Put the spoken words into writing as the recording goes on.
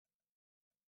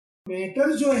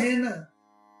Matter जो है ना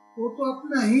वो तो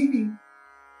अपना ही नहीं,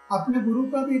 अपने गुरु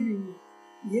का भी नहीं है,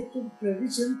 ये तो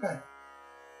ट्रेडिशन का है,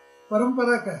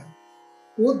 परंपरा का है,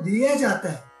 वो दिया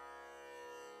जाता है।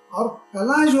 और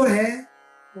कला जो है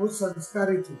वो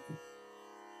संस्कारित होती है,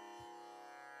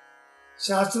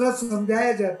 शास्त्र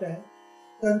समझाया जाता है,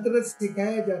 तंत्र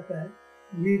सिखाया जाता है,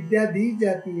 विद्या दी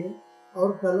जाती है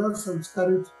और कला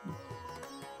संस्कारित होती है।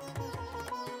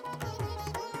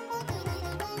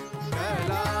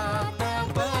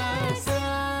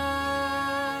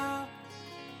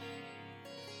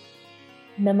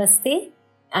 Namaste,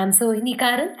 I'm Sohini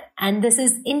Karanth and this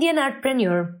is Indian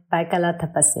Artpreneur by Kala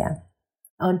Tapasya.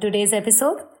 On today's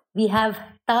episode, we have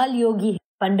Tal Yogi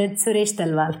Pandit Suresh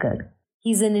Talwalkar.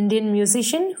 He's an Indian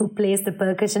musician who plays the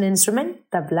percussion instrument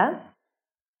tabla.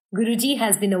 Guruji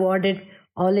has been awarded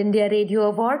All India Radio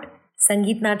Award,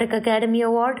 Sangeet Natak Academy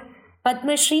Award,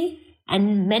 Padma Shri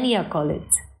and many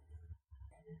accolades.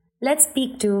 Let's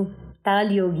speak to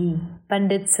Tal Yogi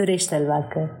Pandit Suresh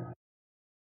Talwalkar.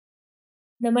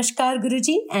 नमस्कार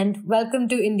गुरुजी and welcome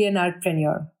to Indian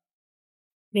आर्टप्रेन्योर।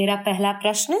 मेरा पहला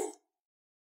प्रश्न,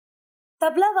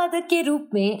 तबला वादक के रूप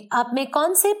में आप में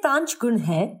कौन से 5 गुण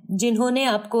हैं जिन्होंने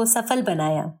आपको सफल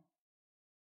बनाया?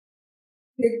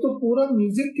 एक तो पूरा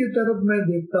म्यूजिक की तरफ मैं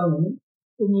देखता हूँ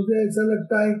तो मुझे ऐसा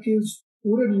लगता है कि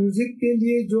पूरे म्यूजिक के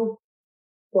लिए जो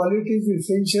क्वालिटीज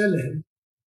इसेंशियल है,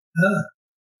 हाँ,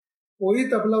 वही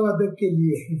तबला वादक के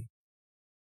लिए है।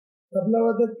 तबला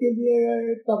वादक के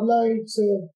लिए tabla it's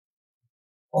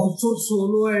also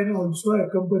solo and also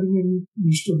accompaniment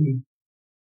instrument,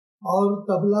 और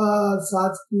तबला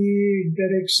साथ की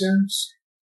इंटरेक्शंस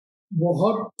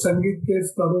बहुत संगीत के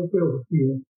स्तरों पे होती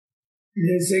है,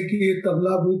 जैसे कि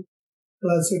tabla with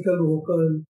classical vocal,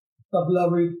 tabla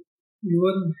with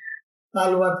even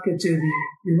तालवाद कचेरी,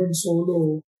 even solo,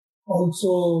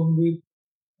 also with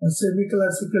semi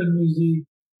classical music,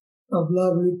 tabla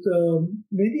with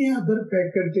many other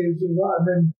faculties,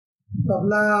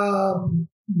 tabla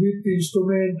with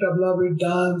instrument, tabla with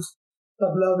dance,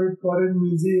 tabla with foreign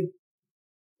music.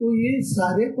 तो ये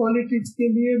सारे क्वालिटीज के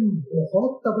लिए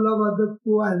बहुत तबला वादक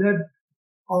को अलर्ट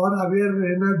और अवेयर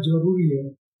रहना जरूरी है।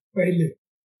 पहले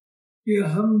कि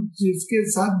हम जिसके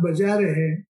साथ बजा रहे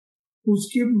हैं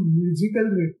उसकी म्यूजिकल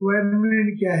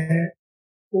रिक्वायरमेंट क्या है,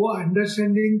 वो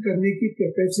अंडरस्टैंडिंग करने की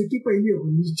कैपेसिटी पहले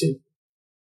होनी चाहिए।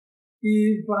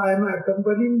 If I am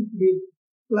accompanying with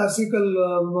classical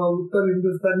Uttar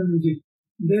Hindustani music,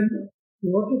 then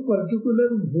what a particular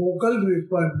vocal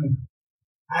requirement,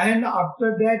 and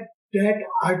after that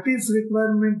artist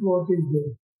requirement what is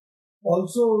there,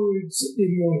 also it's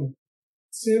involved.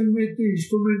 Same with the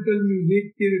instrumental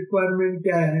music की requirement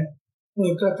क्या है,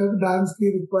 Kathak dance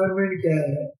की requirement क्या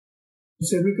है,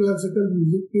 semi classical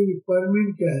music की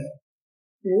requirement क्या है,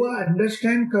 वो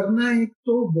अंडरस्टैंड करना एक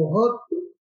तो बहुत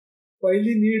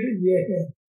पहली नीड ये है।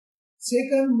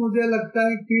 सेकंड, मुझे लगता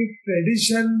है कि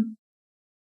ट्रेडिशन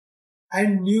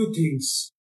एंड न्यू थिंग्स,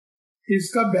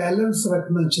 इसका बैलेंस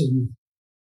रखना चाहिए।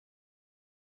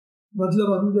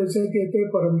 मतलब हम जैसे कहते हैं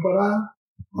परंपरा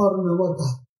और नवता,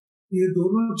 ये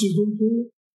दोनों चीजों को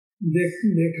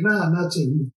देखना आना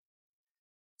चाहिए।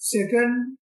 सेकंड,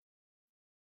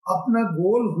 अपना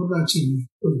गोल होना चाहिए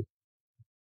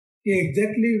कि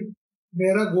एग्जैक्टली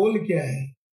मेरा गोल क्या है,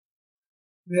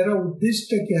 मेरा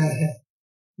उद्देश्य क्या है,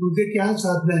 मुझे क्या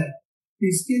साधना है।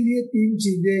 इसके लिए 3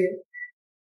 चीजें,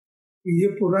 ये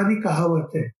पुरानी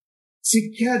कहावत है,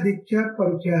 शिक्षा दीक्षा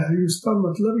परख्या है। इसका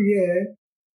मतलब ये है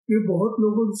कि बहुत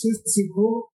लोगों से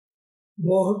सीखो,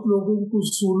 बहुत लोगों को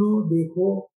सुनो, देखो,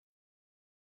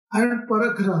 एंड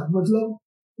परखना, मतलब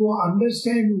वो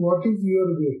understand what is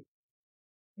your way,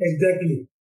 exactly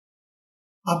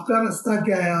आपका रास्ता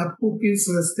क्या है, आपको किस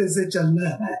रास्ते से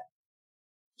चलना है।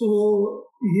 तो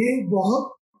ये बहुत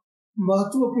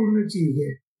महत्वपूर्ण चीज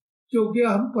है, क्योंकि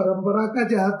हम परंपरा का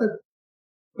जहाँ तक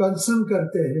कंसर्न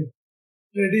करते हैं,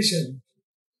 ट्रेडिशन,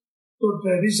 तो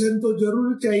ट्रेडिशन तो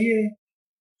जरूर चाहिए,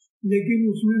 लेकिन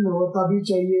उसमें नवता भी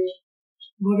चाहिए,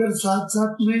 मगर साथ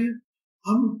साथ में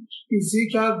हम किसी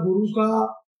का गुरु का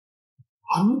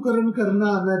अनुकरण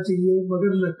करना आना चाहिए,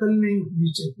 मगर नकल नहीं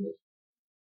होनी चाहिए।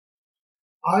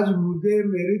 आज मुझे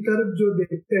मेरी तरफ जो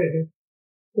देखते हैं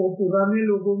वो पुराने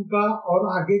लोगों का और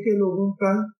आगे के लोगों का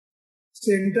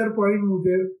सेंटर पॉइंट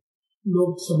मुझे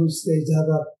लोग समझते हैं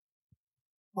ज्यादा,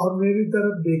 और मेरी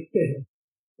तरफ देखते हैं।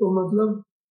 तो मतलब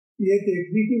ये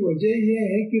देखने की वजह ये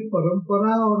है कि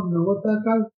परंपरा और नवता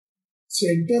का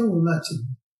सेंटर होना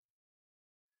चाहिए,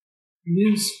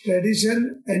 means tradition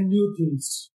and new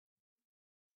things.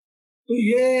 तो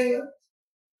ये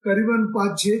करीबन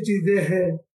 5-6 चीजें हैं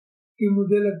कि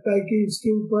मुझे लगता है कि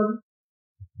इसके ऊपर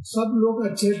सब लोग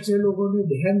अच्छे अच्छे लोगों ने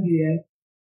ध्यान दिया है,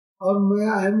 और मैं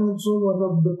I am also one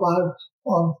of the part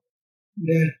of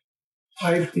that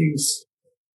 5 things,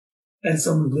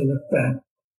 ऐसा मुझे लगता है।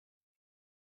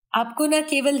 आपको न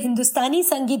केवल हिंदुस्तानी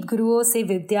संगीत गुरुओं से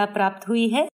विद्या प्राप्त हुई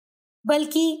है,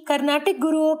 बल्कि कर्नाटक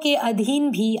गुरुओं के अधीन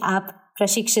भी आप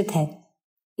प्रशिक्षित हैं।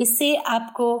 इससे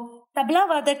आपको तबला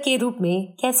वादक के रूप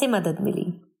में कैसे मदद मिली?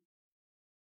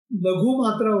 लघु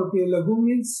मात्रा होती है, लघु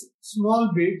means small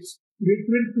beats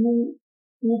between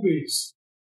two beats,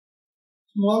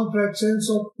 small fractions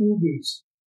of 2 beats.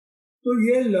 तो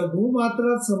ये लघु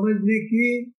मात्रा समझने की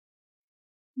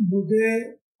मुझे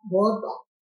बहुत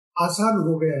आसान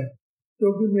हो गया है,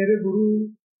 क्योंकि मेरे गुरु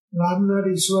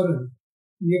रामनाथ ईश्वर,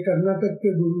 ये कर्नाटक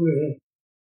के गुरु है।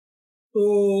 तो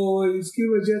इसकी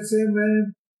वजह से मैं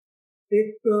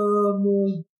एक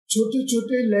छोटे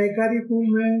छोटे लयकारी को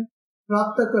मैं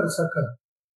प्राप्त कर सका।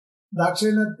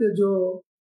 दाक्षिणात्य जो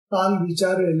ताल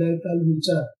विचार है, लय ताल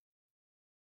विचार,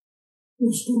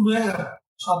 उसको मैं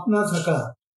अपना सका,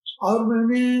 और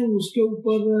मैंने उसके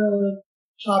ऊपर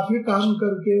काफी काम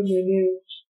करके मैंने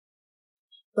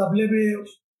तबले में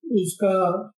उसका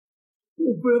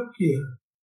उपयोग किया,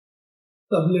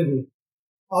 तबले में।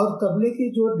 और तबले की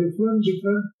जो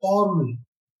डिफरेंट फॉर्म है,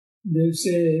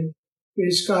 जैसे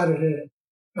पेशकार है,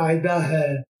 कायदा है,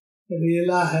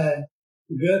 रेला है,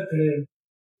 गत है,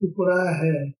 टुकड़ा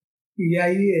है,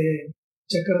 पियाई है,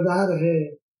 चक्रधार है,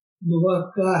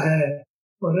 मुवक्का है,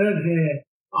 परड है,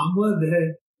 आमद है,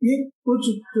 ये कुछ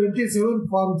 27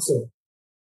 फॉर्म्स है।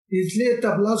 इसलिए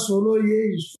तबला सोलो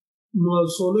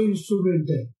इंस्ट्रूमेंट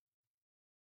है,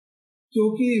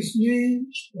 क्योंकि इसमें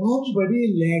बहुत बड़ी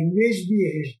लैंग्वेज भी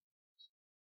है,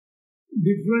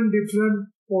 डिफरेंट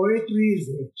पोएट्रीज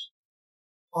है,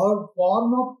 और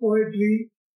फॉर्म ऑफ पोएट्री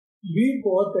भी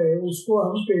बहुत है। उसको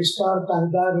हम पेशकार,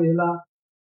 कायदा, रेला,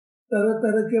 तरह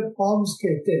तरह के फॉर्म्स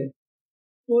कहते हैं।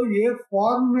 तो ये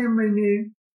फॉर्म में मैंने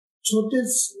छोटे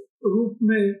रूप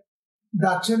में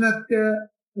दाक्षिणात्य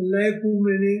लय को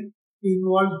मैंने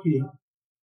इन्वॉल्व किया,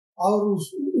 और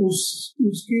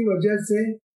उसकी वजह से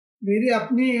मेरी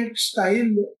अपनी एक स्टाइल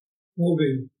हो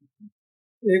गई,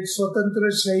 एक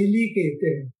स्वतंत्र शैली कहते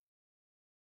हैं,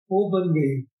 वो बन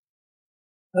गई।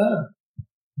 हाँ,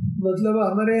 मतलब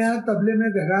हमारे यहाँ तबले में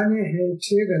घराने हैं,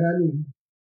 6 घराने हैं,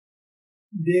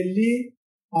 दिल्ली,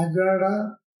 अजराड़ा,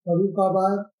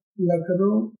 फरुखाबाद,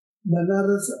 लखनऊ,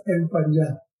 बनारस एंड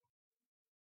पंजाब।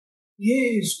 ये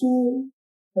इसको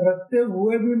रखते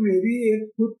हुए भी मेरी एक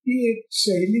खुद की एक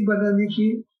शैली बनाने की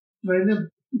मैंने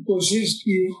कोशिश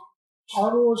की, और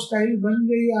वो स्टाइल बन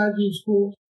गई। आज उसको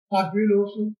काफी लोग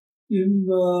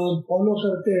फॉलो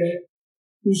करते हैं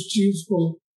उस चीज को।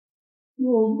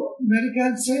 तो मेरे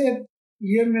ख्याल से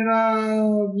ये मेरा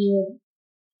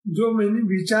जो मैंने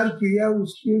विचार किया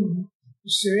उसके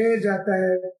श्रेय जाता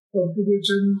है,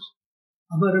 कंट्रीब्यूशन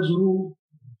हमारे गुरु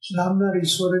रामनाथ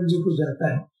ईश्वरन जी को जाता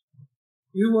है।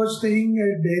 He was staying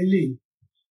at Delhi.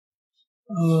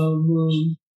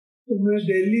 तो मैं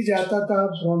दिल्ली जाता था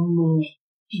फ्रॉम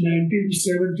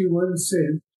 1971 से।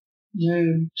 मैं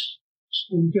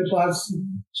उनके पास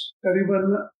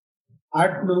करीबन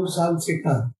 8-9 साल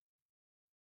सीखा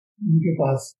उनके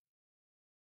पास।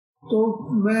 तो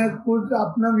मैं खुद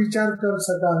अपना विचार कर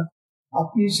सका,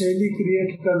 अपनी शैली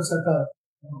क्रिएट कर सका,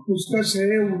 उसका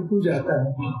श्रेय उनको जाता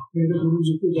है, मेरे गुरु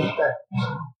जी को जाता है।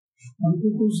 हमको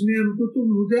कुछ नहीं, हमको तो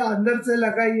मुझे अंदर से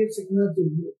लगा ये सीखना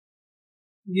चाहिए,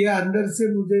 ये अंदर से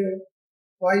मुझे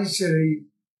ख्वाहिश रही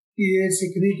कि ये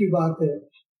सीखने की बात है,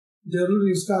 जरूर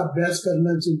इसका अभ्यास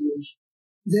करना चाहिए।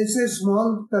 जैसे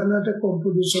स्मॉल कर्नाटक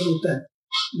कॉम्पोजिशन होता है,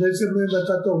 जैसे मैं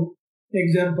बताता हूँ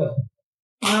एग्जाम्पल,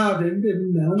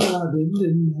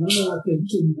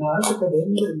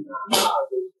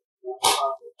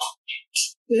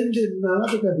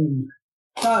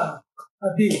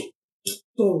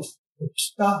 तो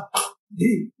ता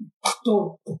धी तो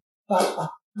ता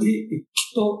धी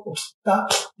तो ता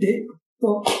दे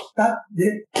तो ता दे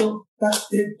तो ता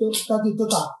दे तो ता दे तो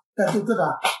ता ता दे तो ता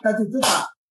ता दे तो ता।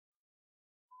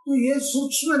 तो ये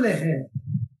सूक्ष्म लय है,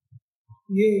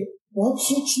 ये बहुत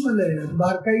सूक्ष्म लय है,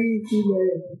 बारकाई की लय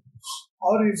है,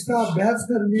 और इसका अभ्यास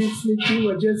करने की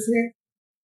वजह से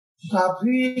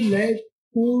काफी लय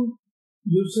को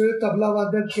दूसरे तबला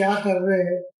वादक क्या कर रहे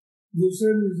हैं, दूसरे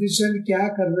म्यूजिशियन क्या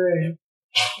कर रहे हैं,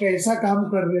 कैसा काम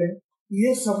कर रहे हैं,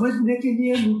 ये समझने के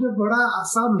लिए मुझे बड़ा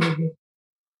आसान हो गया,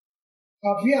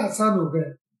 काफी आसान हो गया।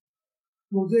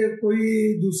 मुझे कोई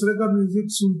दूसरे का म्यूजिक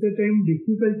सुनते टाइम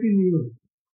डिफिकल्टी नहीं होती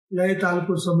लय ताल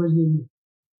को समझने में,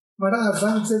 बड़ा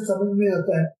आसान से समझ में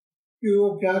आता है कि वो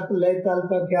क्या लय ताल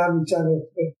का क्या विचार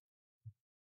है।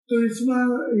 तो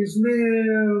इसमें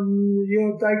ये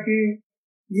होता है कि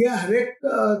ये हर एक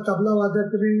तबला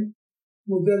वादक ने,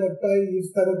 मुझे लगता है, इस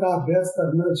तरह का अभ्यास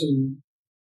करना चाहिए,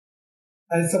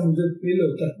 ऐसा मुझे फील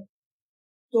होता है।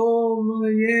 तो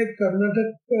ये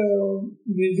कर्नाटक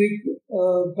म्यूजिक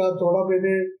का थोड़ा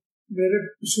मेरे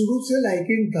शुरू से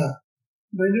लाइकिंग था।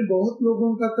 मैंने बहुत लोगों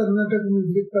का कर्नाटक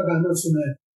म्यूजिक का गाना सुना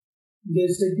है,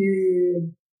 जैसे कि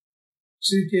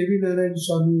श्री के.वी. नारायण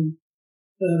स्वामी,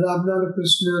 रामनाथ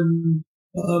कृष्णन,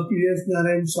 पी.एस.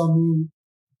 नारायण स्वामी,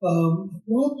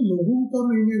 बहुत लोगों का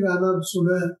मैंने गाना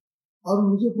सुना है और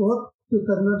मुझे बहुत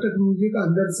कर्नाटक म्यूजिक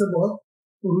अंदर से बहुत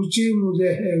रुचि मुझे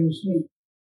है, उसमें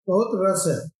बहुत रस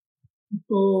है।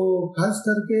 तो खास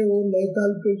करके वो लय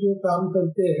ताल पे जो काम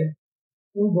करते हैं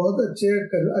वो बहुत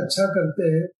अच्छा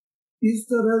करते हैं। इस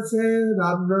तरह से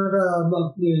रामनाथ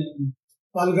अपने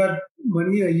पालघाट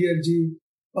मणि अय्यर जी,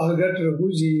 पालघाट रघु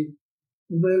जी,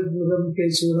 उदयपुरम के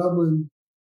शिवरामन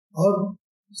और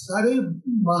सारे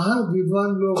महान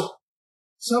विद्वान लोग,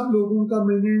 सब लोगों का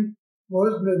मैंने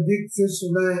बहुत नजदीक से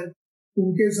सुना है,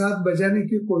 उनके साथ बजाने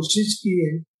की कोशिश की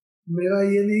है। मेरा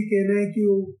ये नहीं कहना है कि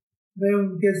मैं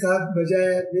उनके साथ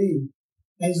बजाया नहीं,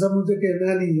 ऐसा मुझे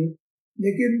कहना नहीं है,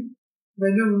 लेकिन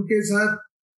मैंने उनके साथ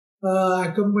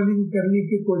अकम्पनिंग करने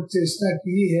की कोई चेष्टा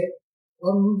की है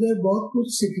और मुझे बहुत कुछ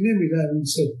सीखने मिला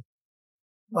उनसे,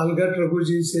 पालघाट रघु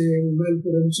जी से,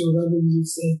 उमलपुरम शिवरामन जी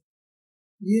से।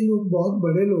 ये लोग बहुत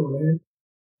बड़े लोग हैं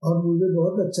और मुझे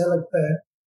बहुत अच्छा लगता है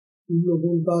इन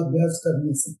लोगों का अभ्यास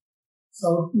करने से।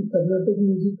 साउथ की कर्नाटक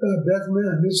म्यूजिक का अभ्यास मैं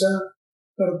हमेशा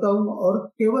करता हूँ और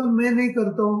केवल मैं नहीं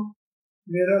करता हूँ,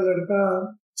 मेरा लड़का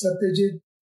सत्यजीत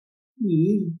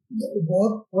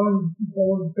बहुत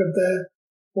फोन करता है,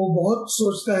 वो बहुत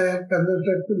सोचता है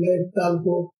कर्नाटक ताल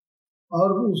को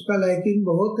और उसका लाइकिंग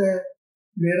बहुत है।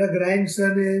 मेरा ग्रैंड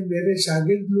सन है, मेरे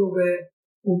शागिर्द लोग हैं,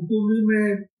 उनको भी मैं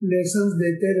लेसन्स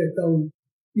देते रहता हूँ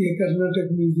ये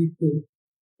कर्नाटक म्यूजिक के।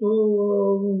 तो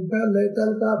उनका लय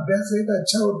ताल का अभ्यास एक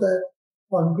अच्छा होता है,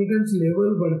 कॉन्फिडेंस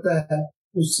लेवल बढ़ता है,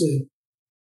 उससे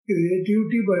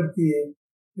क्रिएटिविटी बढ़ती है,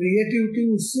 क्रिएटिविटी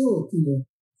उससे होती है।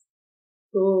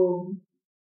 तो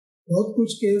बहुत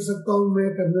कुछ कह सकता हूँ मैं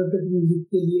कर्नाटक म्यूजिक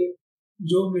के लिए,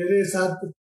 जो मेरे साथ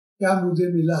क्या मुझे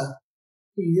मिला,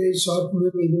 तो ये शॉर्ट में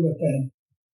मैंने बताया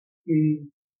कि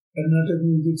कर्नाटक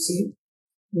म्यूजिक से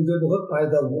मुझे बहुत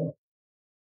फायदा हुआ।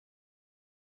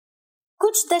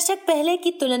 कुछ दशक पहले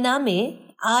की तुलना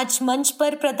में आज मंच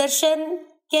पर प्रदर्शन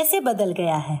कैसे बदल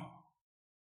गया है?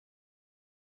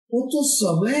 वो तो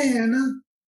समय है ना,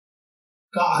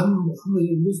 हम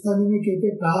हिंदुस्तानी में कहते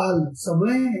काल,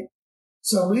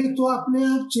 समय तो अपने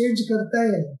आप चेंज करता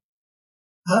है।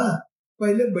 हाँ,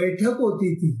 पहले बैठक होती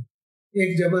थी,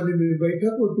 एक जमाने में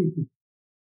बैठक होती थी,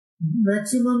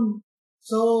 मैक्सिमम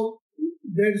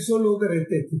 100-150 लोग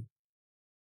रहते थे।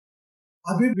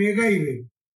 अभी मेगा इवेंट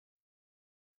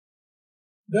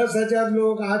 10,000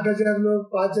 लोग, 8,000 लोग,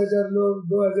 5,000 लोग,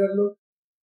 2,000 लोग।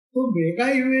 तो मेगा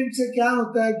इवेंट से क्या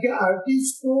होता है कि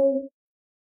आर्टिस्ट को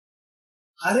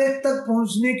हर एक तक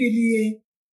पहुंचने के लिए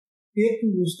एक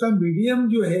उसका मीडियम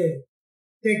जो है,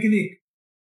 टेक्निक,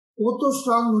 वो तो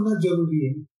स्ट्रांग होना जरूरी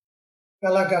है।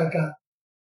 कलाकार का,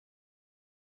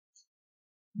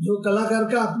 जो कलाकार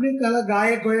का अपने कला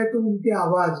गायक है तो उनकी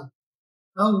आवाज,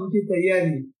 हाँ, उनकी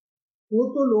तैयारी, वो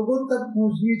तो लोगों तक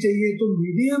पहुंचनी चाहिए। तो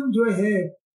मीडियम जो है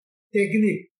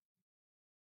टेक्निक,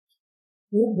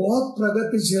 वो बहुत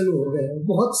प्रगतिशील हो गए,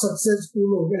 बहुत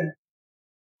सक्सेसफुल हो गए।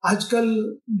 आजकल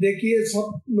देखिए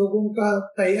सब लोगों का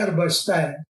तैयार बचता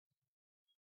है,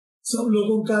 सब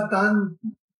लोगों का तान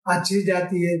अच्छी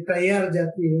जाती है, तैयार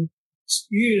जाती है,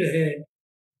 स्पीड है।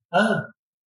 हाँ,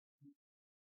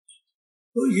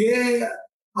 तो ये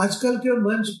आजकल के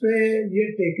मंच पे ये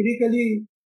टेक्निकली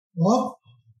बहुत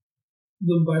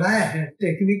बड़ा है,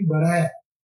 टेक्निक बड़ा है,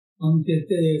 हम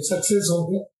कहते हैं सक्सेस हो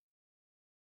गए।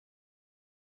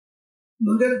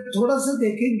 मगर थोड़ा सा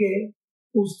देखेंगे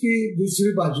उसकी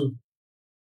दूसरी बाजू,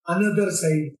 अनदर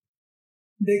साइड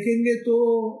देखेंगे तो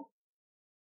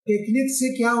टेक्निक से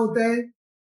क्या होता है,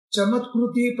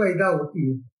 चमत्कृति पैदा होती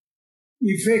है,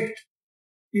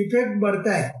 इफेक्ट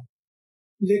बढ़ता है,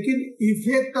 लेकिन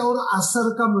इफेक्ट और असर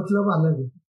का मतलब अलग है।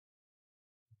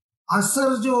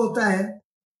 असर जो होता है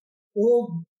वो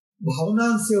भावना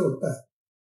से होता है,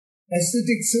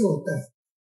 एस्थेटिक से होता है।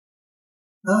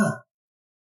 हाँ,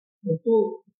 तो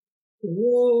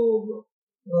वो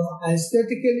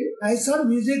एस्थेटिकली ऐसा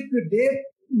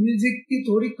म्यूजिक की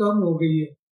थोड़ी कम हो गई है,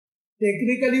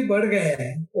 टेक्निकली बढ़ गया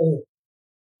है वो,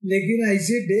 लेकिन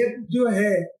ऐसी डेप्थ जो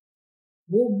है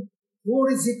वो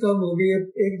थोड़ी सी कम हो गई है।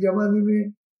 एक जमाने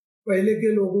में पहले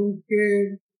के लोगों के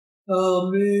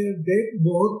में डेप्थ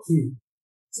बहुत थी,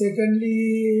 सेकेंडली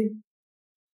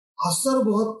असर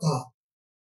बहुत था,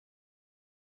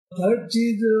 हर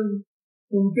चीज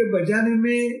उनके बजाने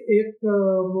में एक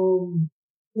वो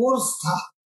फोर्स था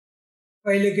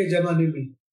पहले के जमाने में।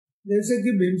 जैसे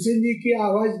कि भीमसेन जी की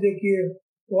आवाज देखिए,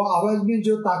 वो आवाज में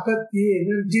जो ताकत थी,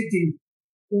 एनर्जी थी,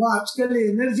 वो आजकल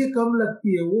एनर्जी कम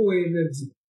लगती है। वो एनर्जी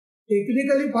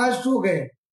टेक्निकली फास्ट हो गए,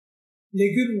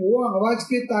 लेकिन वो आवाज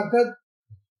की ताकत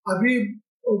अभी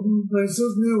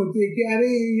महसूस नहीं होती है कि अरे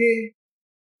ये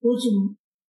कुछ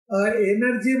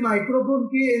एनर्जी, माइक्रोफोन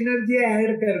की एनर्जी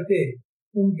ऐड करते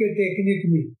उनके टेक्निक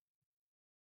में,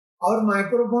 और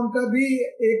माइक्रोफोन का भी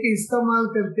एक इस्तेमाल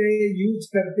करते हैं, यूज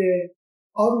करते हैं,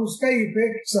 और उसका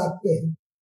इफेक्ट आते हैं।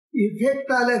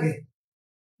 इफेक्ट अलग है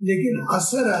लेकिन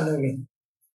असर अलग है।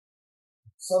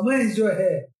 समय जो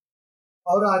है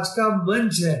और आज का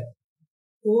मंच है,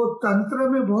 वो तंत्र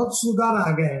में बहुत सुधार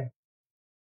आ गया है,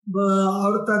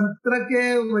 और तंत्र के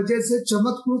वजह से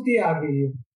चमत्कृति आ गई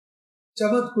है।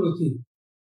 चमत्कृति,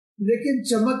 लेकिन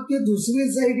चमक की दूसरी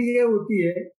साइड ये होती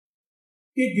है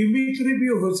कि गिमिक्री भी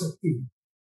हो सकती है,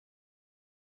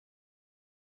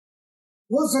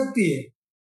 हो सकती है,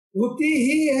 होती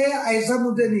ही है, ऐसा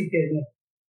मुझे नहीं कहना।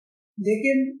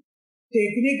 लेकिन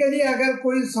टेक्निकली अगर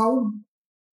कोई साउंड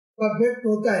परफेक्ट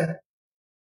होता है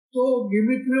तो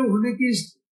गिमिक्री होने की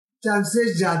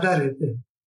चांसेस ज्यादा रहते हैं,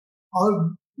 और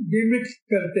गिमिक्स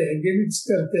करते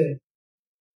हैं।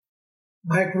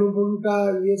 माइक्रोफोन का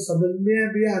ये समझ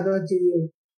में भी आना चाहिए,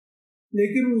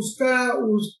 लेकिन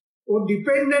वो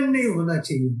डिपेंडेंट नहीं होना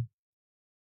चाहिए।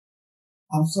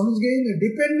 आप समझ गए ना,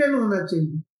 डिपेंडेंट होना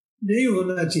चाहिए, नहीं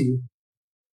होना चाहिए।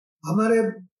 हमारे,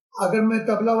 अगर मैं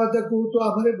तबला वादक हूँ तो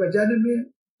हमारे बजाने में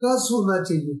कस होना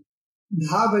चाहिए।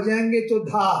 धा बजाएंगे तो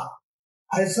धा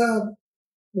ऐसा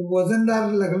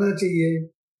वजनदार लगना चाहिए।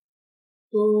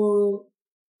 तो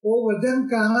वो वजन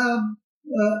कहाँ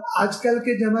आजकल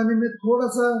के जमाने में थोड़ा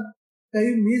सा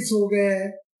कहीं मिस हो गया है,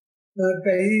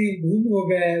 कहीं गुम हो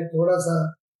गया है, थोड़ा सा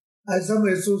ऐसा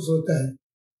महसूस होता है।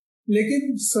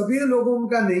 लेकिन सभी लोगों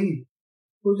का नहीं,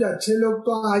 कुछ अच्छे लोग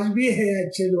तो आज भी है,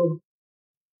 अच्छे लोग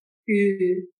कि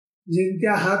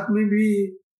जिनके हाथ में भी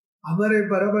हमारे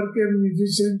बराबर के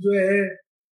म्यूजिशियन जो है,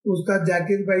 उसका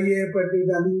जाकिर भाई है,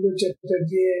 पंडित आनंद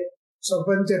चटर्जी है,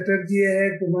 स्वपन चटर्जी है,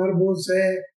 कुमार बोस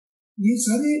है, ये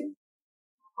सारे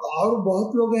और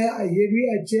बहुत लोग हैं, ये भी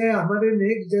अच्छे हैं। हमारे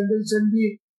नेक्स्ट जनरेशन भी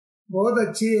बहुत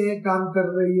अच्छी है, काम कर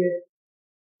रही है।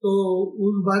 तो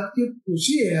उस बात की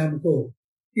खुशी है हमको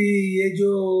कि ये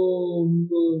जो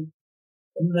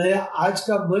नया आज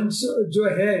का मंच जो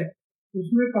है,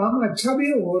 उसमें काम अच्छा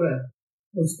भी हो रहा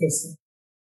है उसके साथ।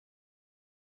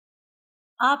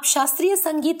 आप शास्त्रीय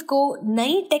संगीत को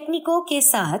नई टेक्निकों के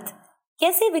साथ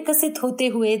कैसे विकसित होते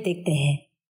हुए देखते हैं?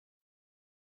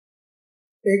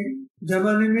 एक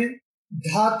जमाने में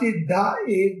धाती धा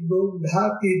एक दो,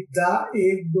 धाती धा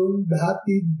एक दो,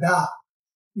 धाती धा,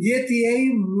 ये तिहाई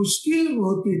मुश्किल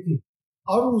होती थी।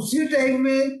 और उसी टाइम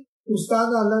में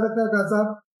उस्ताद अल्लाह का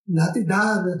साहब धाती धा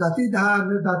न धाती धा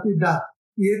न धाती धा,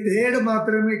 ये 1.5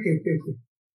 मात्रा में कहते थे।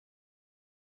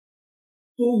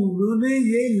 तो उन्होंने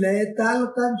ये लय ताल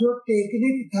का जो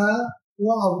टेक्निक था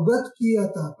वो अवगत किया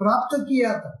था, प्राप्त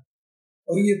किया था,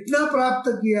 और इतना प्राप्त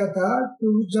किया था कि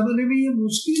उस जमाने में ये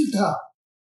मुश्किल था,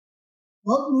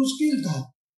 बहुत मुश्किल था।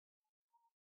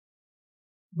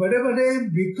 बड़े बड़े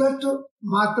विकट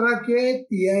मात्रा के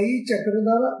तिहाई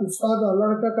चक्रधार उस्ताद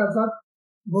अल्लाह का साथ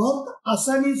बहुत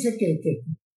आसानी से कहते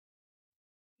थे,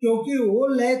 क्योंकि वो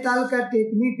लय ताल का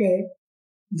टेक्निक है,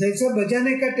 जैसे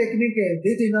बजाने का टेक्निक है,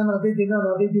 दे दीना ना दे दीना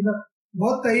ना दे दीना,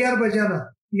 बहुत तैयार बजाना,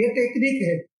 ये टेक्निक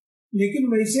है। लेकिन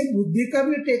वैसे बुद्धि का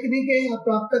भी टेक्निक है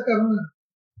प्राप्त करना।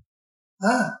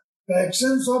 हाँ,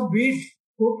 फ्रैक्शंस ऑफ बीट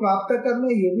को प्राप्त करना,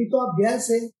 ये भी तो अभ्यास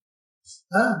है।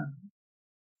 हाँ,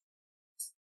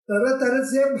 तरह तरह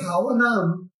से भावना,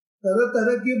 तरह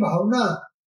तरह की भावना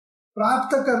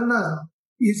प्राप्त करना,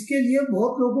 इसके लिए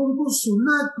बहुत लोगों को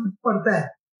सुनना पड़ता है,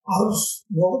 और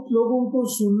बहुत लोगों को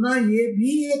सुनना ये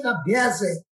भी एक अभ्यास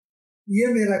है,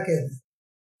 ये मेरा कहना है।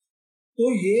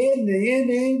 तो ये नए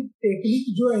नए टेक्निक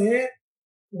जो है,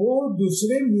 वो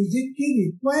दूसरे म्यूजिक की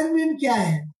रिक्वायरमेंट क्या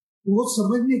है वो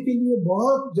समझने के लिए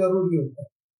बहुत जरूरी होता है,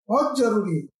 बहुत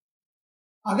जरूरी है।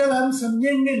 अगर हम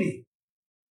समझेंगे नहीं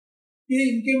कि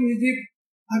इनके म्यूजिक,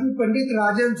 अभी पंडित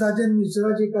राजन साजन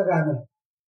मिश्रा जी का गाना है,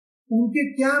 उनके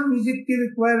क्या म्यूजिक की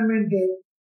रिक्वायरमेंट है,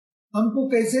 हमको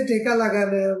कैसे ठेका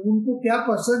लगाना है, उनको क्या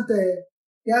पसंद है,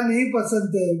 क्या नहीं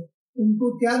पसंद है,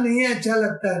 उनको क्या नहीं अच्छा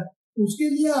लगता है, उसके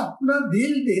लिए अपना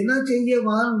दिल देना चाहिए,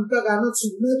 वहां उनका गाना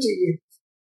सुनना चाहिए।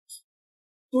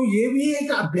 तो ये भी एक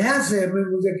अभ्यास है, मैं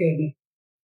मुझे कहने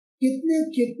कितने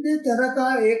कितने तरह का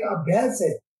एक अभ्यास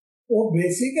है। वो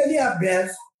बेसिकली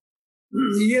अभ्यास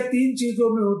ये 3 चीजों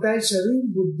में होता है, शरीर,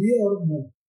 बुद्धि और मन।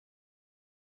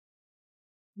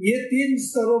 ये 3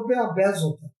 स्तरों पे अभ्यास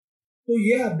होता है। तो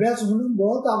ये अभ्यास होना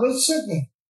बहुत आवश्यक है।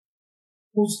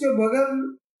 उसके बगैर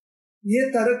ये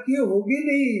तरक्की होगी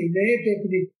नहीं। नए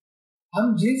टेक्निक,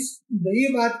 हम जिस नई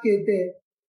बात कहते हैं,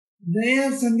 नया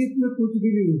संगीत में कुछ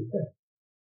भी नहीं होता है।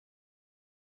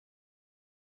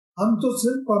 हम तो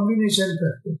सिर्फ कॉम्बिनेशन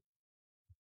करते,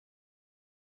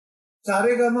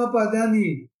 सारे गामा पधानी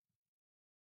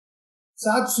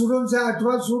 7 सुरों से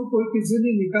 8वां सुर कोई किसी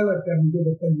ने निकाला क्या, मुझे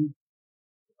बताइए।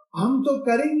 हम तो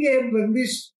करेंगे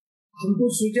बंदिश, हमको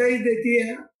सुझाई देती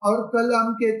है और कल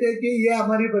हम कहते हैं कि ये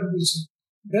हमारी बंदिश है,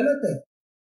 गलत है।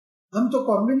 हम तो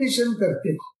कॉम्बिनेशन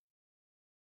करते,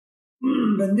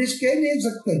 बंदिश कह नहीं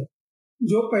सकते।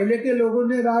 जो पहले के लोगों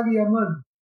ने राग यमन,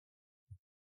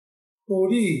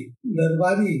 कोड़ी,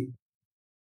 दरबारी,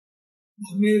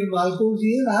 आमिर, मालको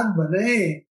जी राग बनाए,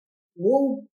 वो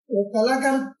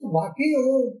कलाकार वाकई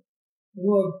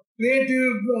वो क्रिएटिव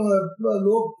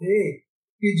लोग थे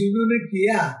कि जिन्होंने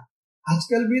किया।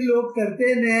 आजकल भी लोग करते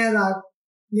हैं नया राग,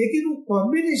 लेकिन वो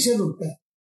कॉम्बिनेशन होता है,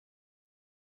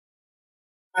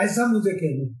 ऐसा मुझे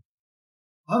कहना है।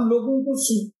 हम लोगों को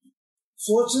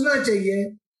सोचना चाहिए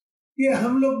कि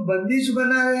हम लोग बंदिश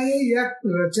बना रहे हैं या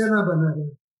रचना बना रहे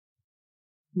हैं।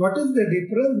 What is the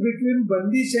difference between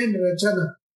bandish and rachna?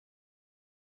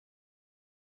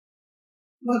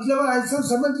 मतलब ऐसा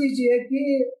समझ लीजिए कि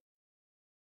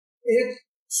एक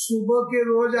सुबह के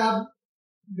रोज आप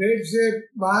बेड से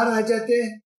बाहर आ जाते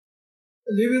हैं,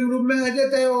 लिविंग रूम में आ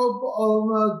जाते हैं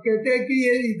और कहते हैं कि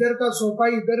ये इधर का सोफा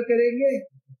इधर करेंगे,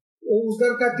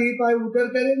 उधर का टीपाई उधर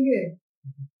करेंगे।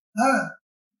 हाँ,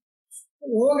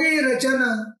 हो गई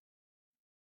रचना।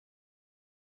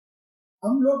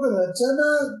 हम लोग रचना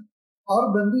और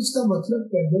बंदिश का मतलब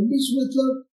क्या? बंदिश मतलब,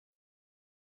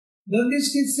 बंदिश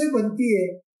किससे बनती है?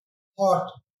 थॉट।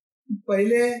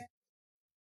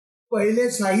 पहले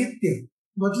साहित्य,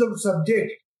 मतलब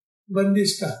सब्जेक्ट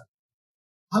बंदिश का।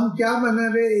 हम क्या बना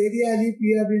रहे, एरिया अली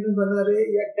पिया भी बना रहे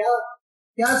या क्या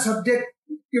क्या सब्जेक्ट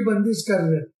की बंदिश कर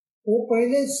रहे, वो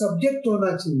पहले सब्जेक्ट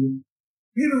होना चाहिए,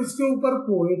 फिर उसके ऊपर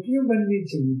पोएट्री बननी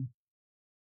चाहिए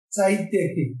साहित्य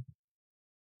की,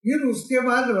 फिर उसके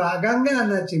बाद रागांग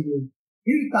आना चाहिए,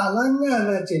 फिर तालांग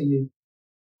आना चाहिए,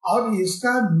 और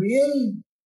इसका मेल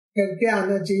करके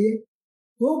आना चाहिए,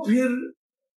 तो फिर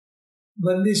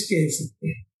बंदिश कह सकते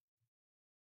हैं।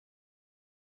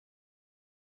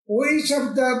 कोई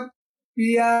शब्द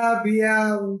पिया पिया,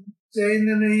 चैन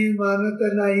नहीं मानत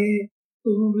नहीं,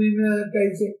 तुम भी न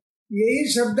कैसे, यही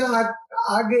शब्द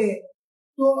आगे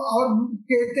तो और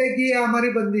कहते हैं कि ये हमारी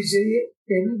बंदिश है, ये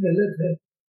कहना गलत है,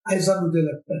 ऐसा मुझे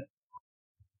लगता है।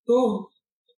 तो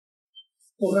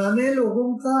पुराने लोगों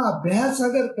का अभ्यास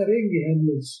अगर करेंगे हम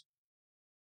लोग,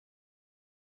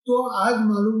 तो आज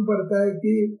मालूम पड़ता है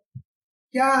कि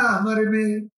क्या हमारे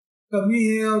में कमी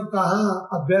है और कहाँ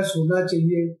अभ्यास होना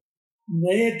चाहिए,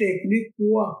 नए टेक्निक को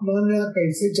अपनाना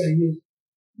कैसे चाहिए,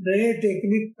 नए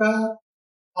टेक्निक का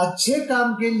अच्छे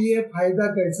काम के लिए फायदा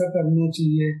कैसा करना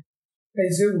चाहिए,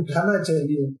 कैसे उठाना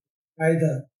चाहिए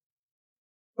फायदा।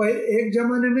 एक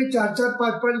जमाने में 4-4,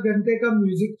 5-5 घंटे का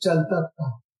म्यूजिक चलता था,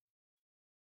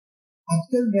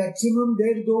 आजकल मैक्सिमम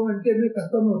 1.5-2 घंटे में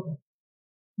खत्म होता है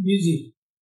म्यूजिक।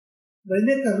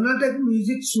 मैंने कर्नाटक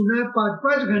म्यूजिक सुना है,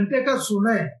 5-5 घंटे का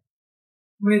सुना है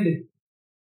मैंने।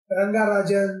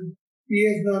 रंगाराजन,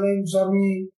 PS नारायण स्वामी,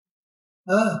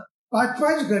 हाँ,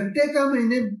 5-5 घंटे का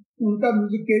मैंने उनका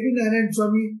म्यूजिक, KV नारायण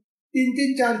स्वामी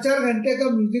 3-3, 4-4 घंटे का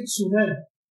म्यूजिक सुना है।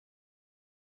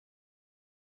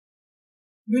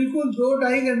 बिल्कुल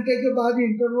 2-2.5 घंटे के बाद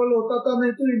इंटरवल होता था,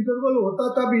 नहीं तो इंटरवल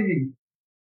होता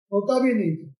भी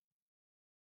नहीं था।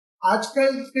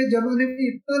 आजकल के जमाने में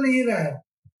इतना नहीं रहा है।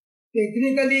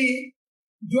 टेक्निकली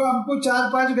जो हमको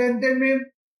 4-5 घंटे में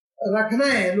रखना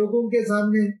है लोगों के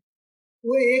सामने,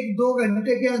 वो 1-2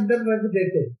 घंटे के अंदर रख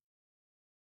देते,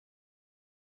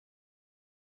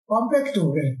 कॉम्पैक्ट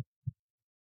हो गए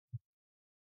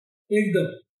एकदम।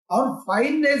 और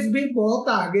फाइननेस भी बहुत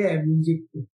आ गया है म्यूजिक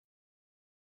को,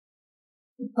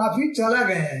 काफी चला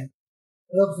गया है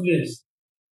रफनेस,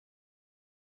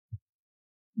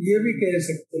 ये भी कह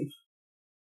सकते हैं।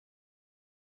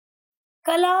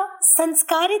 कला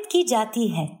संस्कारित की जाती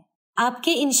है।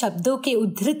 आपके इन शब्दों के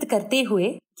उद्धृत करते हुए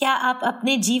क्या आप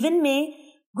अपने जीवन में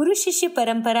गुरु शिष्य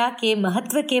परंपरा के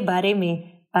महत्व के बारे में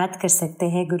बात कर सकते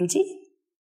हैं गुरुजी?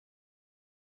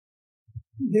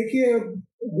 देखिए,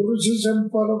 गुरु शिष्य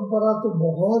परंपरा तो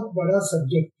बहुत बड़ा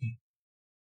सब्जेक्ट है।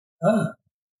 हाँ,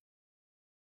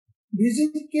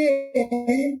 म्यूजिक के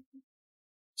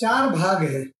 4 भाग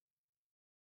है: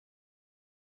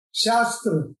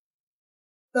 शास्त्र,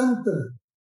 तंत्र,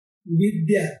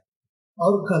 विद्या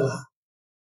और कला।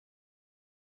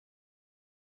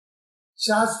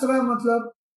 शास्त्र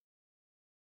मतलब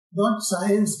नॉट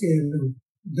साइंस के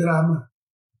ग्रामर,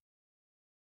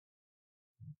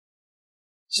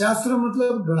 शास्त्र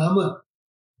मतलब ग्रामर।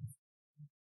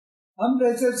 हम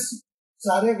जैसे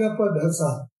सारे गप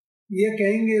धसा ये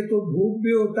कहेंगे तो भूप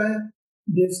भी होता है,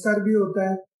 देशकर भी होता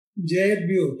है, जैब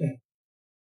भी होता है,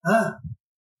 हाँ,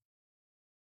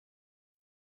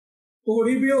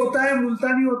 तोड़ी भी होता है,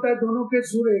 मुल्तानी होता है, दोनों के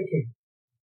सुर एक है।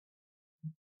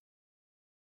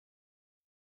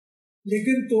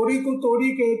 लेकिन तोड़ी को तोड़ी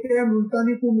कहते हैं,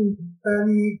 मुल्तानी को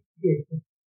मुल्तानी कहते हैं।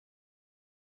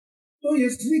 तो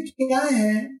इसमें क्या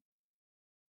है,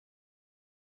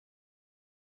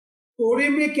 तोड़ी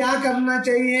में क्या करना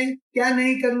चाहिए, क्या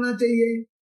नहीं करना चाहिए,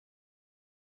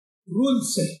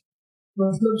 रूल्स है,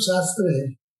 मतलब शास्त्र है,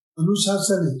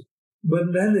 अनुशासन है,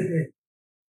 बंधन है,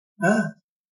 हाँ,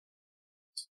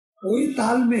 कोई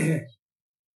ताल में है।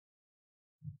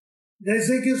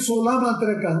 जैसे कि 16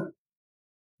 मात्रा का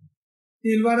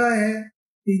तिलवाड़ा है,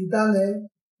 तीन ताल है,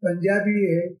 पंजाबी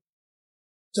है,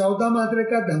 14 मात्रा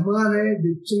का धमाल है,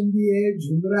 दीपचंदी है,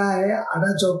 झुमरा है, आधा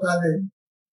चौताल है।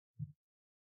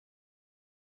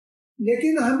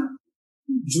 लेकिन हम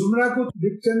झुमरा को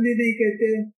दीपचंदी नहीं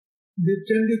कहते,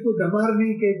 दीपचंदी को धमार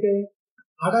नहीं कहते,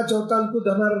 आधा चौताल को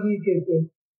धमार नहीं कहते।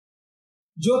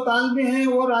 जो ताल में है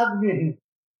वो राग में है,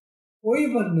 कोई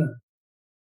बंधन।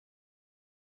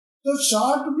 तो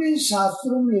शॉर्ट में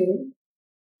शास्त्रों में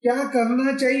क्या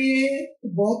करना चाहिए,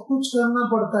 बहुत कुछ करना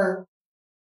पड़ता है,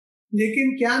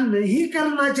 लेकिन क्या नहीं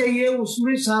करना चाहिए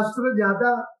उसमें शास्त्र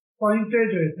ज्यादा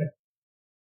पॉइंटेड रहता है।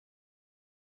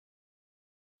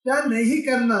 क्या नहीं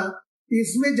करना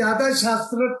इसमें ज्यादा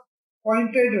शास्त्र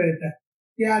पॉइंटेड रहता है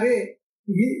कि अरे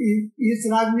इस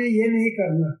राग में ये नहीं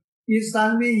करना, इस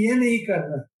ताल में ये नहीं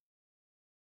करना।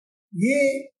 ये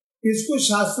इसको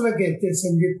शास्त्र कहते हैं,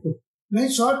 संगीत को। मैं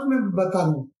शॉर्ट में बता रहा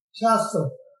हूं। शास्त्र,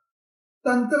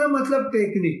 तंत्र मतलब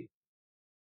टेक्निक।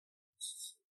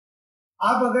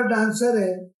 आप अगर डांसर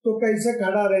है तो कैसे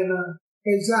खड़ा रहना,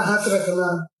 कैसे हाथ रखना,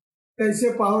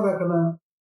 कैसे पाँव रखना,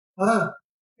 हाँ,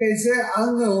 कैसे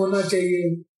अंग होना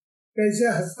चाहिए, कैसे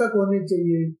हस्तक होने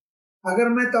चाहिए। अगर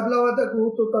मैं तबला वादक हूँ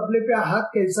तो तबले पे हाथ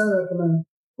कैसा रखना,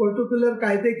 पर्टिकुलर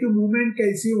कायदे की मूवमेंट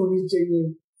कैसी होनी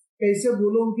चाहिए, कैसे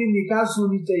बोलों की निकास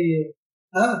होनी चाहिए,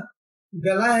 हाँ,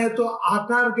 गला है तो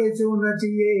आकार कैसे होना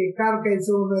चाहिए, एकार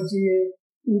कैसे होना चाहिए,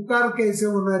 उकार कैसे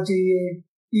होना चाहिए,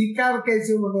 इकार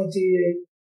कैसे होना चाहिए।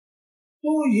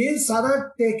 तो ये सारा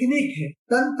टेक्निक है,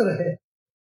 तंत्र है।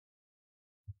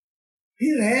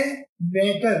 फिर है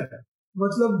मैटर,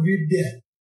 मतलब विद्या।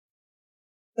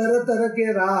 तरह तरह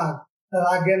के राग,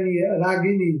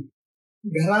 रागिनी,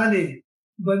 घराने,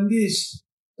 बंदिश,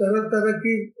 तरह तरह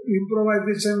की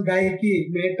इम्प्रोवाइजेशन, गायकी,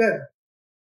 मैटर,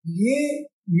 ये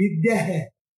विद्या है।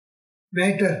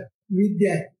 मैटर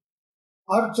विद्या है।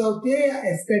 और चौथे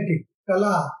एस्थेटिक,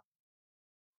 कला।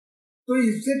 तो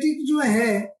एस्थेटिक जो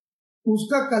है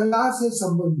उसका कला से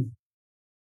संबंध है।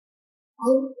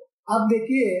 और आप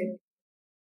देखिए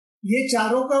ये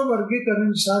चारों का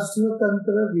वर्गीकरण, शास्त्र,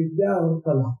 तंत्र, विद्या और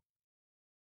कला।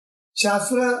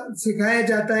 शास्त्र सिखाया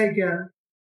जाता है क्या?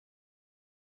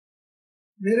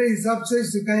 मेरे हिसाब से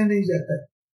सिखाया नहीं जाता है।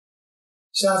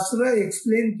 शास्त्र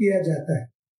एक्सप्लेन किया जाता है,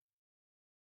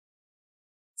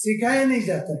 सिखाया नहीं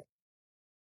जाता है,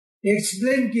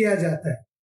 एक्सप्लेन किया जाता है।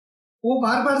 वो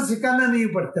बार बार सिखाना नहीं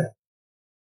पड़ता है।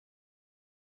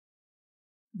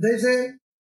 जैसे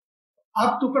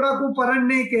आप टुकड़ा को परण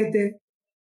नहीं कहते,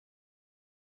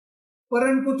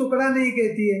 परण को टुकड़ा नहीं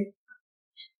कहती है,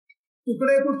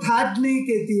 टुकड़े को थाट नहीं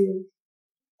कहती है।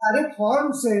 अरे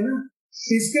फॉर्म्स है ना,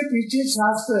 इसके पीछे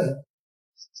शास्त्र है,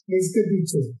 इसके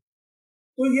पीछे।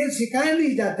 तो ये सिखाया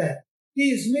नहीं जाता है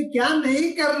कि इसमें क्या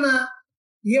नहीं करना,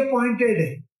 ये पॉइंटेड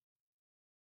है।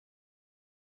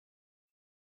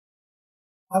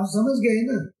 आप समझ गए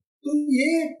ना? तो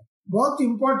ये बहुत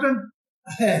इंपॉर्टेंट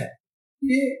है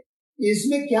कि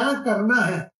इसमें क्या करना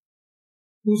है,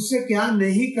 उससे क्या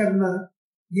नहीं करना,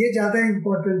 ये ज्यादा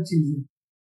इंपॉर्टेंट चीज है।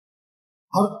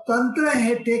 और तंत्र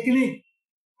है टेक्निक,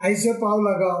 ऐसे पाँव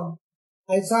लगाओ,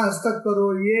 ऐसा हस्तक करो,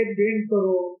 ये बेंड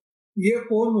करो, ये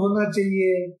कोण होना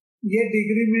चाहिए, ये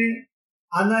डिग्री में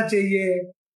आना चाहिए,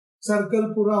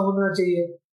 सर्कल पूरा होना चाहिए।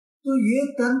 तो ये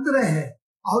तंत्र है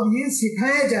और ये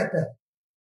सिखाया जाता है।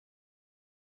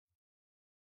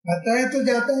 बताया तो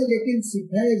जाता है लेकिन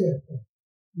सिखाया जाता है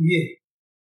ये।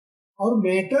 और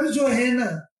मैटर जो है ना,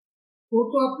 वो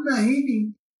तो अपना ही नहीं,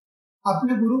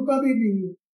 अपने गुरु का भी नहीं है,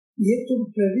 ये तो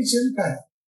ट्रेडिशन का है,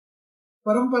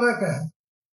 परंपरा का है।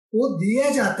 वो दिया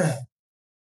जाता है,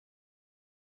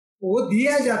 वो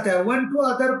दिया जाता है, वन टू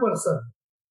अदर पर्सन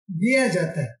दिया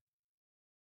जाता है।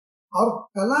 और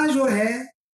कला जो है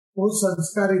वो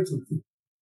संस्कारित होती है।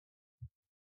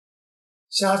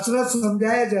 शास्त्र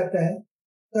समझाया जाता है,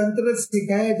 तंत्र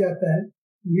सिखाया जाता है,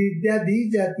 विद्या दी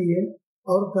जाती है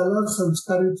और कला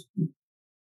संस्कारित होती है।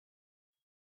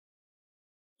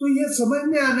 तो ये समझ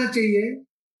में आना चाहिए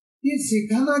कि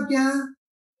सिखाना क्या,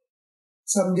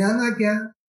 समझाना क्या,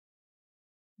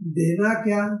 देना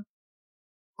क्या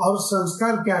और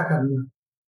संस्कार क्या करना।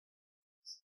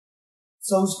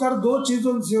 संस्कार दो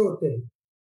चीजों से होते हैं,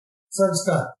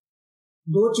 संस्कार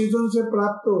दो चीजों से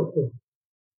प्राप्त होते हैं।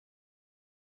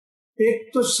 एक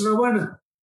तो श्रवण,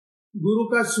 गुरु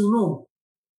का सुनो,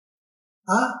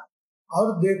 हाँ,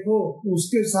 और देखो,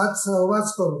 उसके साथ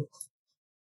सहवास करो,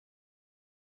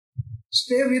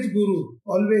 stay with Guru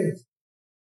always,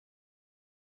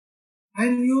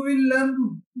 and you will learn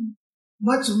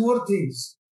much more things.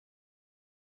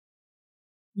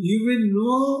 You will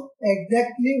know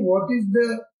exactly what is the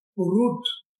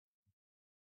route.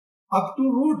 Up to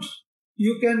route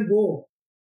you can go.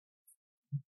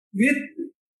 With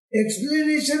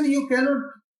explanation you cannot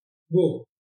go.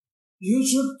 You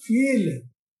should feel.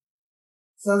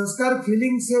 संस्कार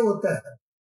feeling से होता है,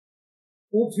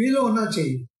 वो feel होना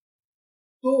चाहिए.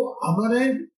 तो हमारे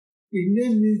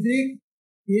Indian music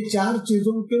ये चार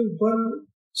चीजों के ऊपर,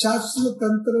 शास्त्र,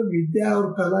 तंत्र, विद्या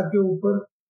और कला के ऊपर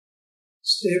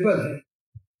स्टेबल है.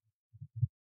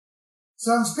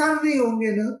 संस्कार नहीं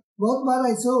होंगे ना, बहुत बार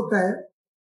ऐसा होता है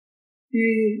कि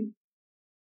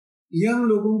यंग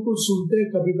लोगों को सुनते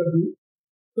कभी कभी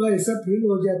तो ऐसा फील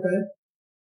हो जाता है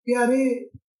कि अरे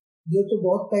ये तो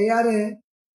बहुत तैयार है,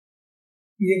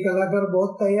 ये कलाकार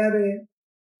बहुत तैयार है,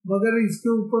 मगर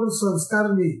इसके ऊपर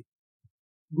संस्कार नहीं,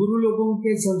 गुरु लोगों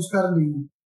के संस्कार नहीं.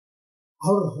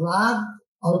 और राग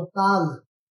और ताल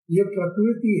ये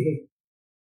प्रकृति है.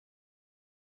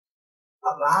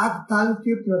 राग ताल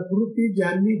की प्रकृति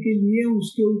जानने के लिए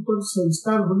उसके ऊपर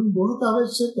संस्कार होना बहुत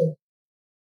आवश्यक है.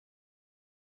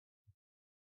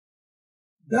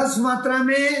 10 मात्रा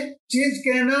में चीज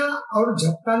कहना और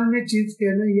झपकाल में चीज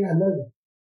कहना ये अलग है.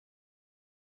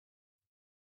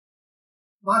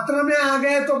 मात्रा में आ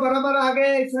गए तो बराबर आ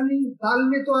गए ऐसा नहीं, ताल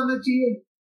में तो आना चाहिए,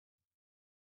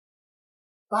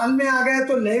 ताल में आ गए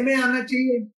तो लय में आना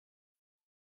चाहिए.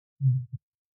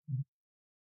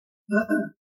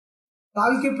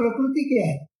 ताल की प्रकृति क्या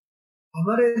है?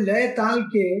 हमारे लय ताल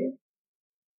के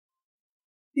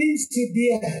 3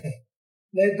 सिद्धियां है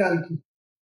लय ताल की.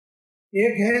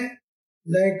 एक है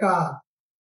लयकार,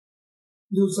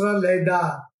 दूसरा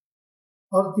लयदार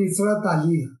और तीसरा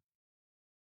तालिया.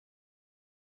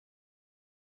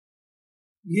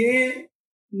 ये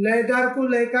लयदार को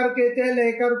लयकार कहते हैं,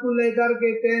 लयकार को लयदार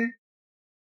कहते हैं,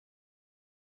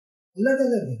 अलग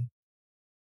अलग है,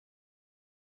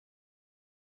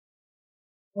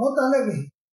 बहुत अलग है.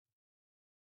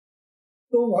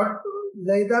 तो व्हाट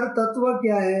लयदार तत्व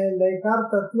क्या है, लयकार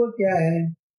तत्व क्या है,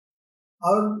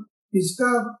 और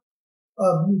इसका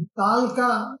ताल का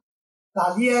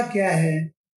तालिया क्या है,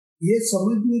 ये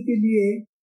समझने के लिए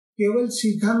केवल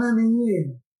सिखाना नहीं है,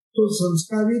 तो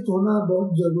संस्कारित होना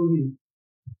बहुत जरूरी है.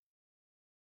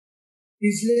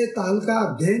 इसलिए ताल का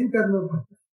अध्ययन करना पड़ता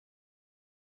है.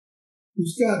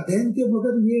 उसके अध्ययन के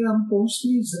बगैर ये हम पहुंच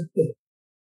नहीं सकते,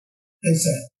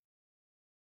 ऐसा है,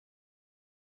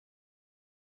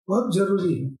 बहुत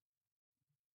जरूरी है.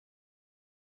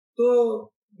 तो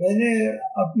मैंने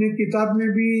अपनी किताब में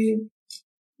भी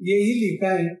यही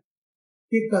लिखा है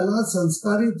कि कला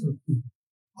संस्कारित होती है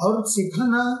और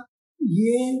सिखाना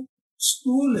ये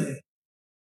स्थूल है,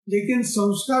 लेकिन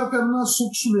संस्कार करना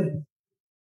सूक्ष्म है,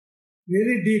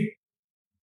 वेरी डीप.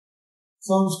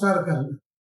 संस्कार करना,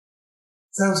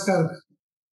 संस्कार करना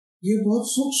ये बहुत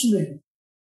सूक्ष्म है.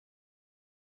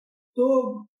 तो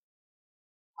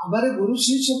हमारे गुरु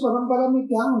शिष्य परंपरा में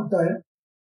क्या होता है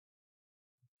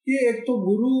कि एक तो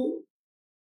गुरु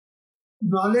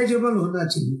नॉलेजेबल होना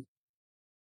चाहिए,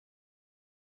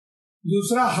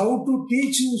 दूसरा हाउ टू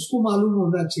टीच उसको मालूम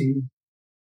होना चाहिए,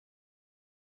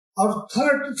 और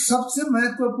थर्ड सबसे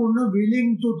महत्वपूर्ण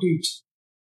विलिंग टू टीच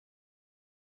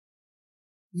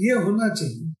ये होना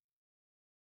चाहिए,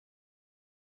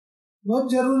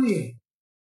 बहुत जरूरी है.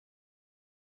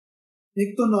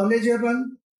 एक तो knowledgeable,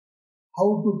 how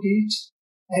to teach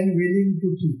and willing to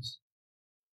teach.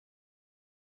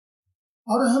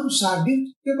 और हम शागिर्द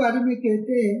के बारे में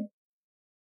कहते हैं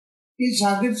कि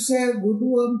शागिर्द से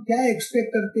गुरु हम क्या एक्सपेक्ट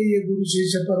करते हैं गुरु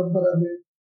शिष्य परंपरा में.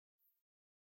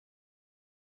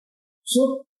 सो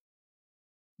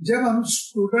जब हम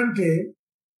स्टूडेंट थे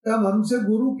तब हमसे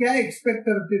गुरु क्या एक्सपेक्ट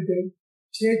करते थे?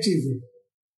 6 चीजें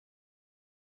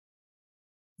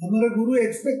हमारे गुरु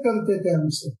एक्सपेक्ट करते थे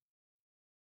हमसे.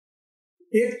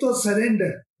 एक तो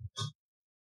surrender,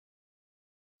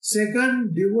 second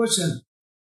devotion,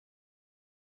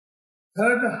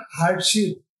 third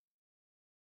hardship,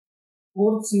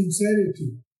 fourth sincerity,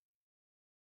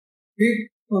 fifth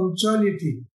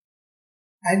punctuality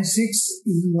and six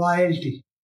is loyalty.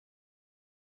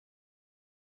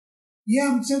 ये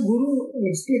हमसे गुरु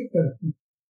एक्सपेक्ट करते हैं।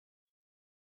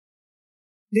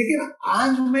 लेकिन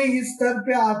आज मैं इस स्तर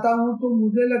पे आता हूं तो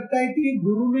मुझे लगता है कि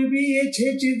गुरु में भी ये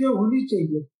 6 चीजें होनी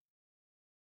चाहिए।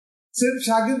 सिर्फ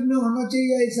शागिर्द में होना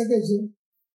चाहिए ऐसा कैसे?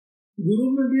 गुरु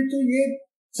में भी तो ये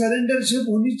सरेंडरशिप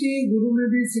होनी चाहिए, गुरु में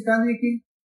भी सिखाने की,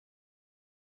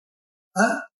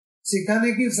 हाँ,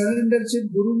 सिखाने की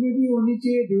सरेंडरशिप गुरु में भी होनी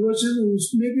चाहिए, डिवोशन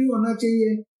उसमें भी होना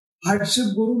चाहिए,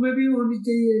 हार्डशिप गुरु में भी होनी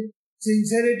चाहिए,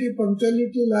 सिंसियरिटी,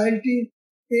 पंक्चुअलिटी, लॉयल्टी।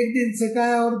 एक दिन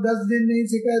सिखाया और 10 दिन नहीं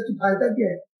सिखाया तो फायदा क्या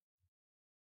है?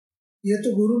 ये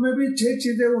तो गुरु में भी 6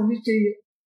 चीजें होनी चाहिए।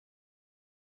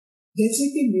 जैसे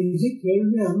कि म्यूजिक फील्ड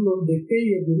में हम लोग देखते हैं,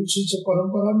 ये गुरु शिष्य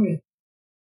परंपरा में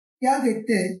क्या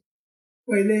देखते हैं?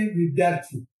 पहले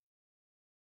विद्यार्थी,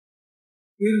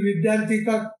 फिर विद्यार्थी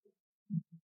का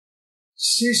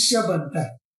शिष्य बनता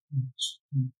है,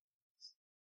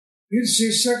 फिर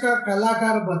शिष्य का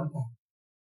कलाकार बनता है,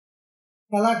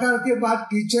 कलाकार के बाद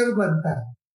टीचर बनता है,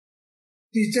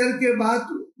 टीचर के बाद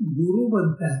गुरु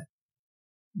बनता है,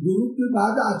 गुरु के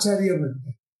बाद आचार्य बनता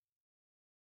है।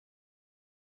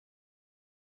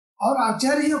 और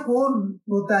आचार्य कौन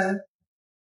होता है?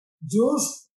 जो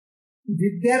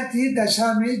विद्यार्थी दशा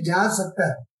में जा सकता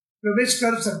है, प्रवेश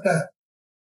कर सकता है,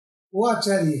 वो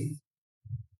आचार्य है।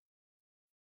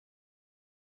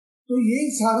 तो ये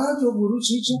सारा जो गुरु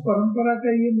शिष्य परंपरा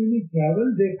का ये मैंने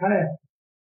ट्रैवल देखा है,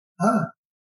 हाँ,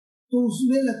 तो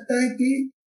उसमें लगता है कि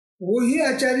वही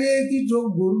आचार्य है कि जो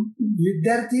गुरु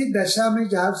विद्यार्थी दशा में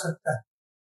जा सकता है।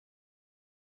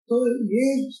 तो ये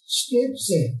स्टेप्स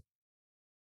है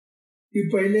कि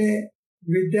पहले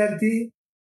विद्यार्थी,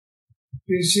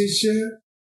 फिर शिष्य,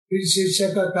 फिर शिष्य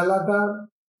का कलाकार,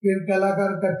 फिर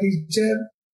कलाकार का टीचर,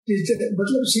 टीचर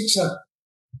मतलब शिक्षक,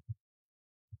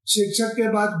 शिक्षक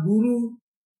के बाद गुरु,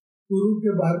 गुरु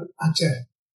के बाद आचार्य।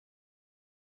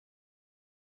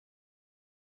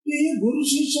 ये गुरु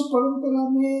शिष्य परंपरा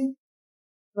में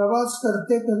प्रवास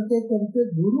करते करते करते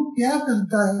गुरु क्या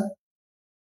करता है?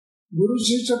 गुरु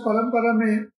शिष्य परंपरा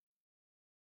में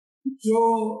जो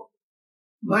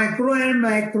माइक्रो एंड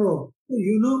मैक्रो,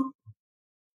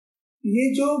 ये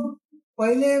जो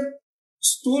पहले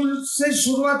स्थूल से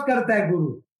शुरुआत करता है गुरु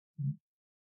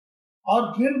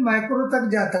और फिर माइक्रो तक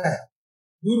जाता है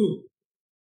गुरु,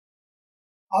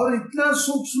 और इतना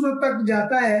सूक्ष्म तक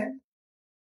जाता है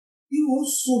कि वो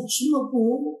सूक्ष्म को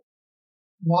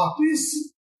वापिस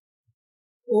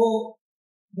वो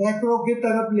मैक्रो की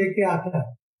तरफ लेके आता है।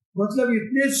 मतलब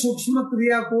इतने सूक्ष्म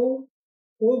क्रिया को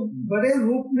वो बड़े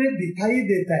रूप में दिखाई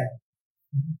देता है,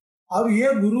 और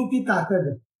ये गुरु की ताकत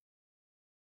है।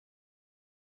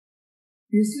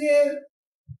 इसलिए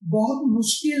बहुत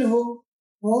मुश्किल हो,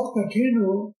 बहुत कठिन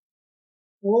हो,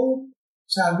 वो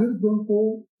शागिर्दों को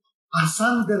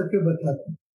आसान करके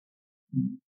बताते हैं।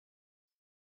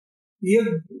 ये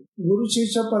गुरु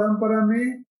शिष्य परंपरा में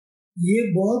ये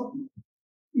बहुत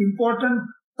इम्पोर्टेंट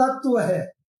तत्व है,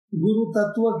 गुरु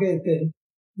तत्व कहते हैं,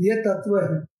 ये तत्व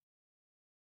है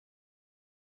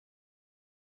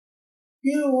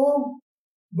कि वो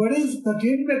बड़ी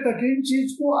कठिन में कठिन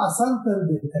चीज को आसान कर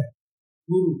देता है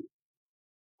गुरु,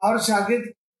 और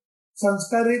शागिर्द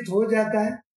संस्कारित हो जाता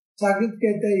है। शागिर्द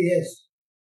कहते हैं यस,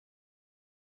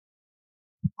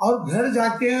 और घर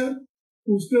जाके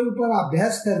उसके ऊपर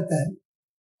अभ्यास करता है।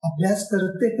 अभ्यास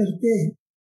करते करते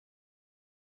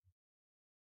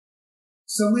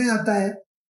समय आता है,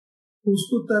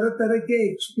 उसको तरह तरह के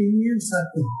एक्सपीरियंस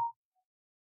आते हैं,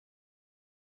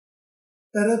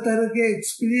 तरह तरह के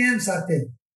एक्सपीरियंस आते हैं।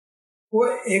 वो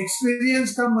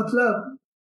एक्सपीरियंस का मतलब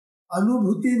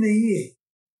अनुभूति नहीं है,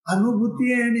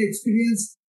 अनुभूति एंड एक्सपीरियंस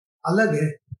अलग है।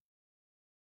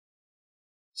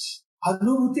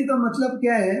 अनुभूति का मतलब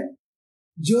क्या है?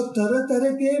 जो तरह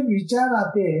तरह के विचार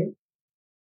आते हैं,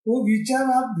 वो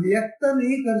विचार आप व्यक्त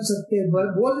नहीं कर सकते,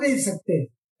 बोल नहीं सकते,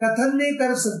 कथन नहीं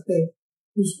कर सकते,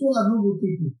 उसको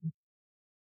अनुभूति कहते हैं।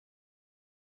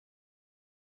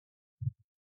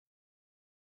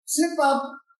 सिर्फ आप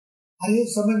अरे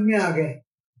समझ में आ गए,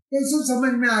 कैसे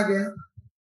समझ में आ गया?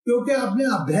 क्योंकि आपने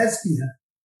अभ्यास किया,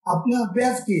 आपने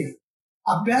अभ्यास किया,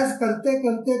 अभ्यास करते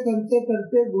करते करते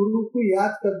करते गुरु को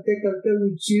याद करते करते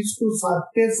उस चीज को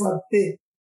साधते साधते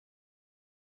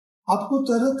आपको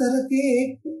तरह तरह के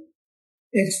एक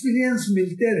एक्सपीरियंस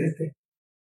मिलते रहते,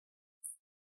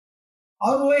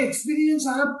 और वो एक्सपीरियंस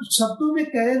आप शब्दों में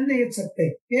कह नहीं सकते,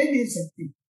 कह नहीं सकती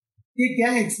कि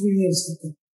क्या एक्सपीरियंस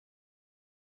होता।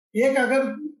 एक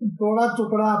अगर थोड़ा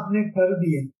टुकड़ा आपने कर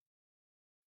दिया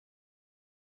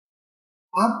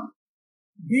अब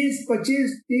 20,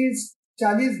 25, 30,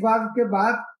 40 बार के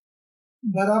बाद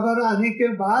बराबर आने के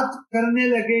बाद करने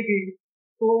लगेगी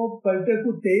तो पलटे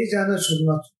को तेज आना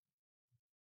शुरुआत,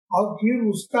 और फिर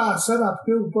उसका असर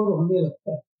आपके ऊपर होने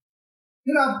लगता है।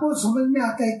 फिर आपको समझ में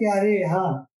आता है कि अरे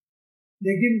हाँ,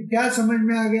 लेकिन क्या समझ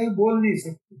में आ गया बोल नहीं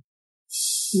सकते।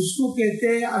 उसको कहते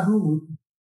हैं अनुभूति,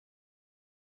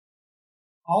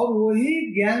 और वही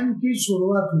ज्ञान की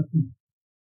शुरुआत होती है।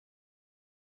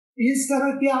 इस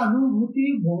तरह की अनुभूति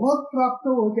बहुत प्राप्त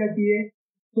हो जाती है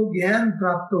तो ज्ञान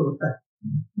प्राप्त होता है।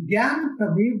 ज्ञान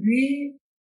कभी भी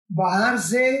बाहर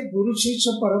से, गुरु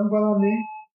शिष्य परंपरा में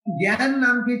ज्ञान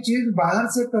नाम की चीज बाहर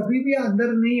से कभी भी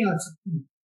अंदर नहीं आ सकती,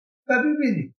 कभी भी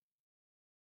नहीं।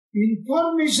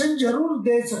 इंफॉर्मेशन जरूर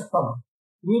दे सकता हूँ,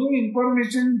 गुरु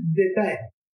इंफॉर्मेशन देता है,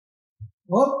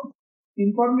 बहुत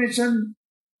इंफॉर्मेशन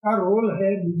का रोल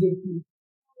है म्यूजिक में,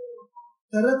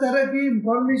 तरह तरह की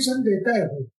इंफॉर्मेशन देता है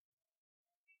वो।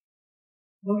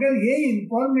 मगर ये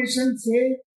इंफॉर्मेशन से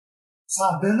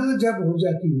साधना जब हो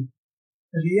जाती है,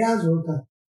 रियाज होता है।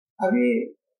 अभी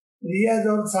रियाज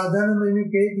और साधना मैंने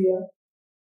कह दिया,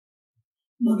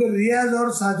 मगर रियाज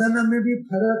और साधना में भी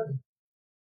फर्क है,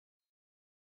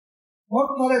 बहुत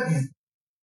फर्क है।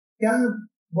 क्या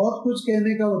बहुत कुछ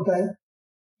कहने का होता है,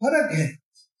 फर्क है।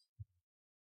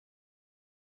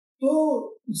 तो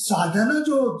साधना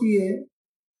जो होती है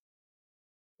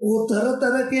वो तरह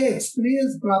तरह के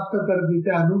एक्सपीरियंस प्राप्त कर देते,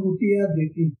 अनुभूतियां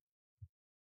देती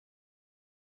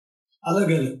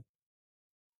अलग अलग,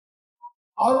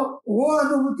 और वो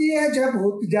अनुभूतियां जब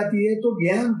हो जाती है तो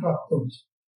ज्ञान प्राप्त हो जाता।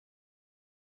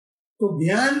 तो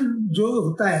ज्ञान जो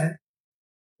होता है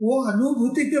वो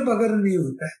अनुभूति के बगैर नहीं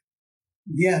होता है।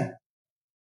 ज्ञान,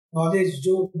 नॉलेज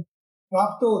जो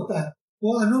प्राप्त होता है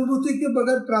वो अनुभूति के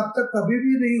बगैर प्राप्त कभी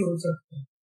भी नहीं हो सकता।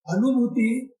 अनुभूति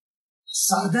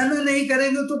साधना नहीं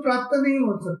करेंगे तो प्राप्त नहीं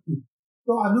हो सकती।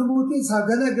 तो अनुभूति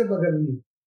साधना के बगैर नहीं,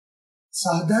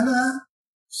 साधना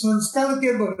संस्कार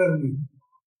के बगैर नहीं,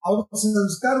 और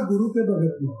संस्कार गुरु के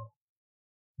बगैर नहीं।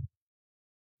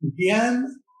 ज्ञान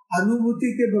अनुभूति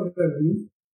के बगैर नहीं,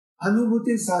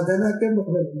 अनुभूति साधना के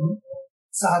बगैर नहीं,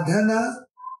 साधना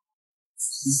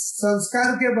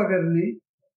संस्कार के बगैर नहीं,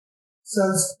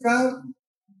 संस्कार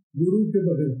गुरु के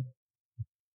बगैर नहीं।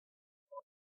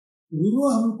 गुरु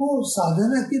हमको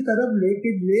साधना की तरफ लेके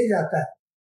ले जाता है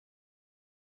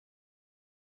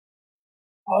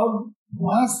और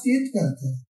वहां स्थित करता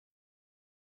है,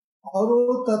 और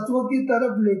वो तत्व की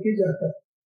तरफ लेके जाता है।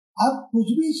 आप कुछ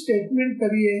भी स्टेटमेंट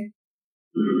करिए,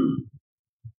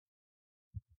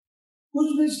 कुछ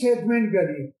भी स्टेटमेंट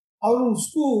करिए, और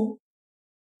उसको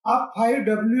आप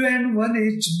 5W and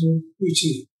 1H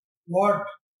पूछिए, what,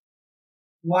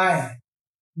 why,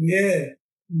 where,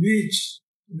 which,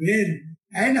 when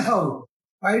and how.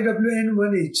 5W and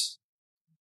 1H,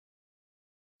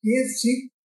 ये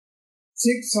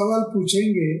सिक्स सवाल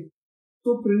पूछेंगे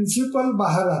तो प्रिंसिपल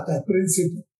बाहर आता है,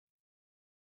 प्रिंसिपल।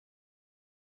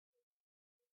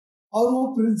 और वो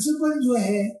प्रिंसिपल जो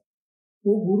है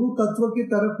वो गुरु तत्व की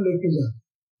तरफ लेके जाता है।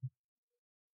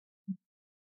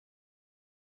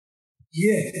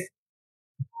 ये है।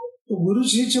 तो गुरु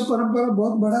शिष्य परंपरा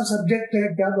बहुत बड़ा सब्जेक्ट है,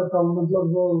 क्या बताऊं,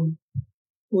 मतलब वो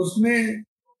उसमें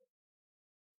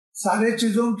सारे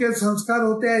चीजों के संस्कार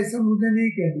होते हैं ऐसा मुझे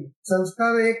नहीं कहना।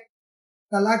 संस्कार एक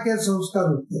कला के संस्कार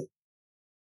होते हैं।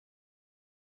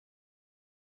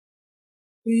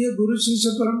 तो ये गुरु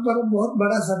शिष्य परंपरा बहुत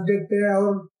बड़ा सब्जेक्ट है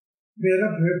और मेरा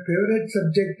फेवरेट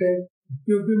सब्जेक्ट है,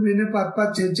 क्योंकि मैंने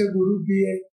 5-5, 6-6 गुरु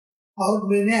किए और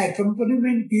मैंने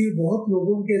एक्कम्पनीमेंट की बहुत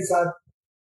लोगों के साथ,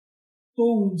 तो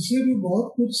उनसे भी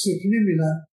बहुत कुछ सीखने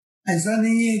मिला। ऐसा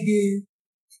नहीं है कि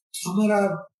हमारा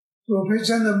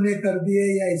प्रोफेशन हमने कर दिया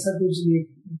या ऐसा कुछ नहीं।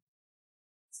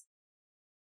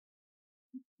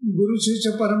 गुरु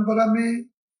शिष्य परंपरा में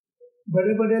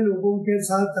बड़े बड़े लोगों के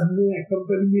साथ हमने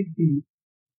एक्कम्पनीमेंट की,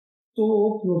 तो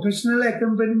प्रोफेशनल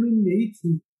एक्कम्पनीमेंट नहीं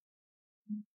थी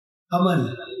हमारी।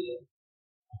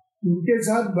 उनके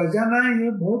साथ बजाना ये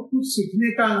बहुत कुछ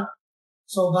सीखने का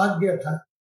सौभाग्य था।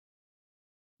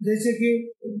 जैसे कि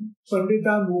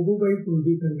पंडिता मोगूबाई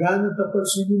कुर्डीकर, गान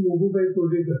तपस्विनी Mogubai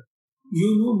Kurdikar, you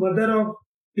know mother of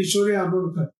Kishori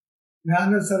Amonkar,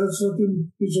 गान सरस्वती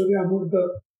Kishori Amonkar,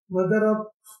 mother of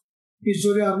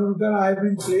Kishori Amonkar. I have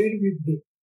been played with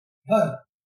her,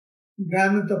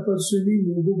 गान तपस्विनी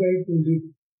Mogubai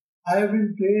Kurdikar. I have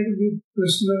been played with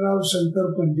Krishna Rao Shankar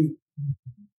Pandit.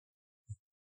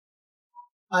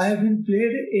 I have been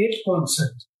played 8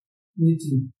 concerts with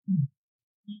him.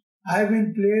 I have been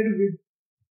played with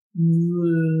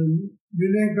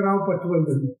Vinayak Rao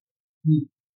Patwardhan.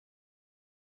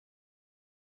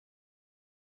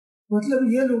 मतलब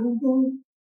ये लोगों को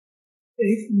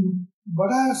एक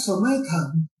बड़ा समय था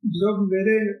जब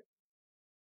मेरे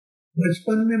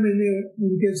बचपन में मैंने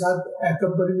उनके साथ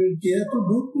एक्कम्पनीमेंट किया तो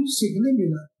बहुत कुछ सीखने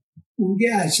मिला,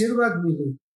 उनके आशीर्वाद मिले,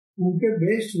 उनके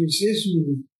बेस्ट विशेष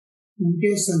मिले,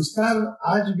 उनके संस्कार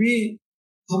आज भी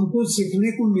हमको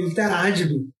सीखने को मिलता है, आज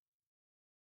भी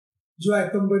जो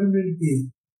एक्कम्पनीमेंट किए।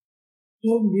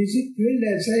 तो म्यूजिक फील्ड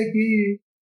ऐसा है कि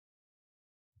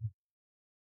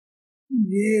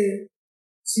ये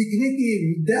सीखने की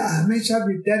विद्या, हमेशा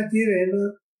विद्यार्थी रहना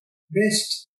बेस्ट,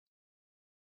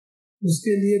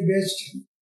 उसके लिए बेस्ट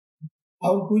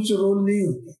और कुछ रोल नहीं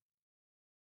होता,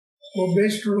 वो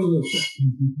बेस्ट रोल होता है।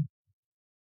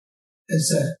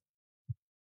 ऐसा है,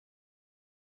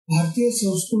 भारतीय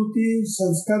संस्कृति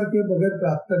संस्कार के बगैर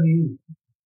प्राप्त नहीं होती।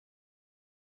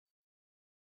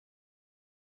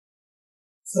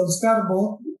 संस्कार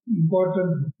बहुत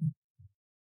इम्पोर्टेंट होते हैं।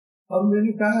 और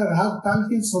मैंने कहा राग ताल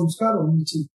के संस्कार होने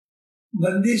चाहिए।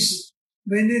 बंदिश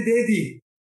मैंने दे दी,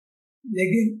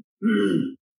 लेकिन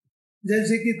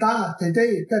जैसे कि ता थे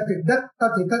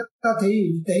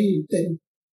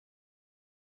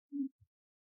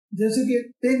जैसे कि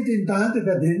तीन तीन तांत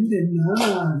का दिन दिन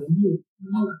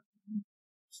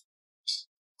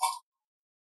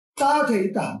ता थे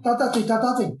ता ता ता थे ता ता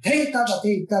थे थे ता ता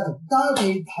थे ता ता थे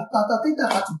ता ता थे ता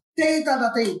थे ता ता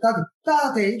थे ता ता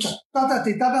थे ता ता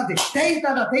थे ता ता थे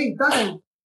ता ता थे ता थे।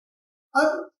 अब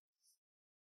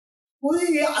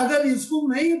कोई अगर इसको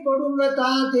मैं ही पढ़ूंगा ता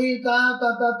थे ता ता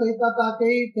ता थे ता ता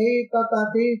थे ता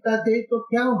ता थे तो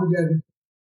क्या हो जाएगा?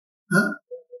 हाँ,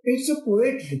 इट्स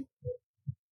पोएट्री।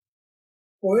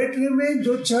 पोएट्री में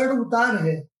जो चढ़ उतार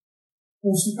है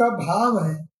उसका भाव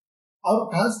है, और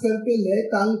खास करके लय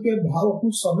ताल के भाव को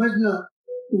समझना,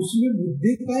 उसमें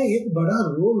बुद्धि का एक बड़ा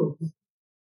रोल होता है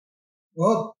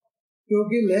बहुत,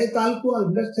 क्योंकि लय ताल को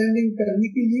अंडरस्टैंडिंग करने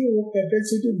के लिए वो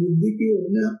कैपेसिटी बुद्धि की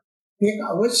होना एक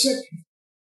आवश्यक है।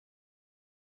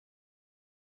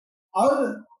 और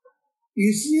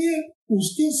इसलिए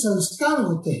उसके संस्कार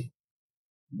होते हैं,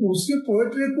 उसके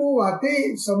पोएट्री को वाकई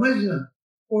समझना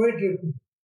पोएट्री को,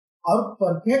 और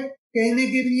परफेक्ट कहने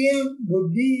के लिए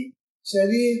बुद्धि,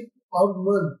 शरीर और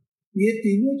मन, ये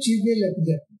तीनों चीजें लग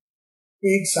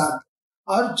जाती एक साथ।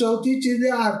 और चौथी चीज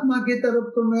है आत्मा की तरफ,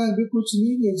 तो मैं अभी कुछ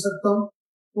नहीं कह सकता हूँ।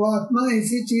 वो आत्मा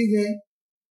ऐसी चीज है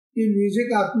कि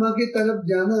म्यूजिक आत्मा की तरफ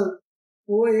जाना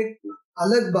वो एक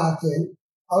अलग बात है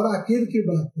और आखिर की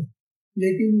बात है,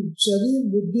 लेकिन शरीर,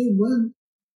 बुद्धि, मन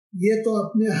ये तो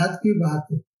अपने हाथ की बात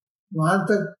है। वहां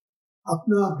तक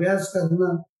अपना अभ्यास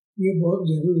करना ये बहुत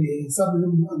जरूरी है, ऐसा मैं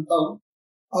मानता हूँ।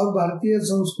 और भारतीय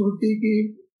संस्कृति की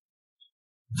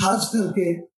खास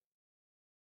करके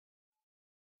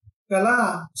कला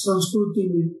संस्कृति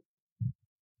में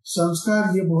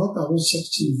संस्कार ये बहुत आवश्यक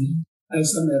चीज है,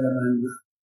 ऐसा मेरा मानना।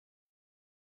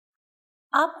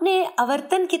 आपने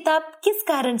आवर्तन किताब किस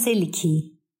कारण से लिखी?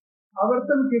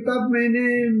 आवर्तन किताब मैंने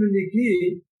लिखी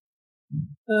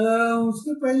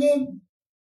उसके पहले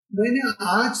मैंने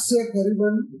आज से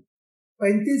करीबन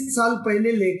 35 साल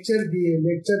पहले लेक्चर दिए,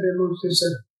 लेक्चर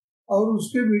डेमोन्स्ट्रेशन, और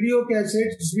उसके वीडियो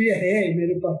कैसेट्स भी है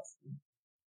मेरे पास,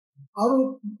 और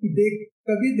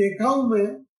कभी देखा हूं मैं,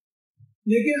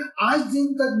 लेकिन आज दिन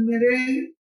तक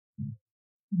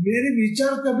मेरे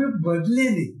विचार कभी बदले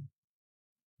नहीं।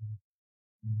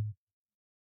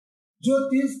 जो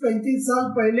 30-35 साल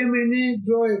पहले मैंने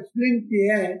जो एक्सप्लेन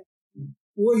किया है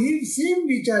वही सेम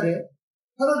विचार है,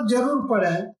 फर्क जरूर पड़ा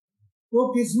है। वो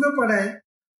किसमें पड़ा है?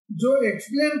 जो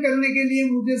एक्सप्लेन करने के लिए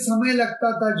मुझे समय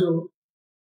लगता था, जो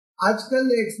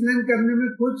आजकल एक्सप्लेन करने में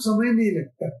कुछ समय नहीं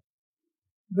लगता।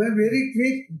 मैं वेरी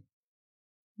क्विक,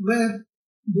 मैं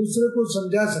दूसरे को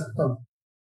समझा सकता हूँ,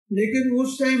 लेकिन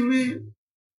उस टाइम में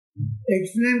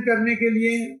एक्सप्लेन करने के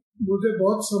लिए मुझे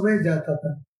बहुत समय जाता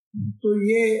था। तो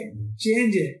ये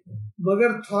चेंज है,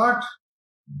 मगर थॉट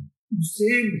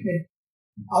सेम है।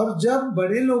 और जब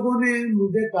बड़े लोगों ने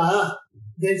मुझे कहा,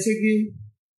 जैसे कि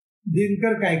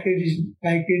दिनकर कायकेनी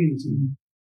जी,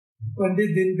 पंडित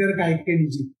दिनकर कायकेनी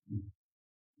जी,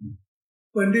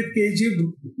 पंडित केजी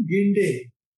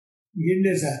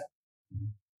गिंडे साहब,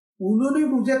 उन्होंने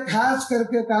मुझे खास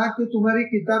करके कहा कि तुम्हारी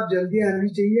किताब जल्दी आनी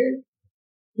चाहिए,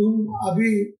 तुम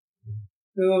अभी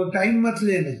टाइम मत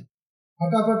लेना,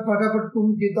 फटाफट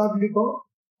तुम किताब लिखो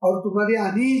और तुम्हारी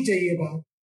आनी ही चाहिए बात।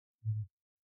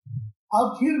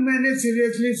 अब फिर मैंने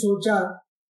सीरियसली सोचा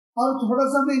और थोड़ा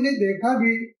सा मैंने देखा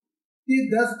भी कि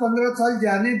 10-15 साल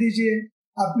जाने दीजिए,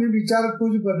 अपने विचार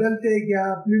कुछ बदलते हैं क्या,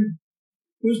 अपनी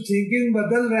कुछ थिंकिंग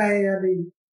बदल रहा है या नहीं।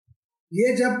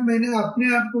 ये जब मैंने अपने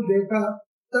आप को देखा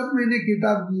तब मैंने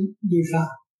किताब लिखा,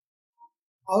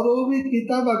 और वो भी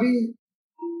किताब अभी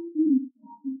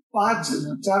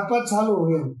 4-5 साल हो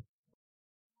गए।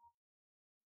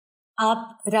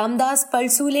 आप रामदास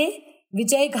पलसूले,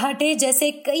 विजय घाटे जैसे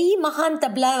कई महान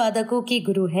तबला वादकों के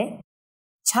गुरु हैं।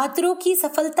 छात्रों की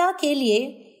सफलता के लिए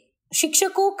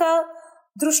शिक्षकों का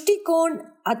दृष्टिकोण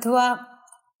अथवा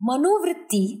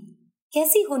मनोवृत्ति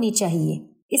कैसी होनी चाहिए,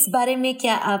 इस बारे में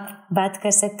क्या आप बात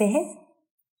कर सकते हैं?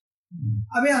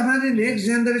 अभी हमारे नेक्स्ट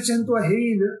जनरेशन तो है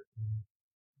ही ना,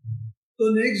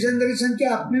 तो नेक्स्ट जनरेशन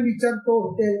के अपने विचार तो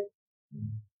होते हैं,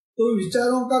 तो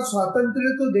विचारों का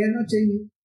स्वातंत्र्य तो देना चाहिए।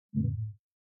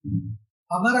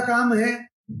 हमारा काम है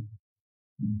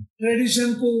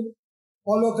ट्रेडिशन को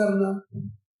फॉलो करना,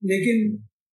 लेकिन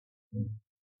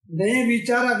नए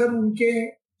विचार अगर उनके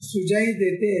सुझाई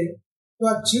देते हैं तो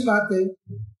अच्छी बात है,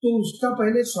 तो उसका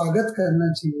पहले स्वागत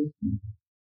करना चाहिए,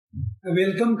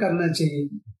 वेलकम करना चाहिए।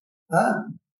 हाँ,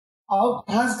 और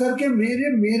खास करके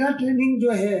मेरा ट्रेनिंग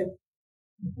जो है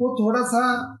वो थोड़ा सा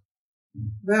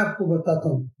मैं आपको बताता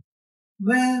हूँ।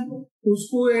 मैं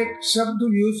उसको एक शब्द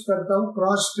यूज करता हूँ,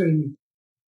 क्रॉस ट्रेनिंग,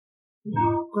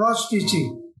 क्रॉस टीचिंग।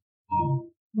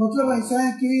 मतलब ऐसा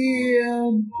है कि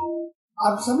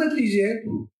आप समझ लीजिए,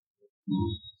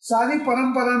 सारी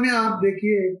परंपरा में आप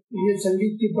देखिए, ये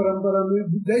संगीत की परंपरा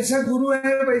में जैसा गुरु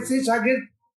है वैसे शागिर्द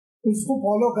उसको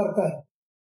फॉलो करता है,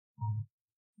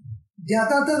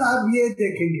 ज्यादातर आप ये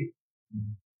देखेंगे।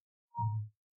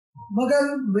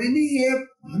 मगर मैंने ये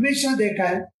हमेशा देखा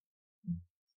है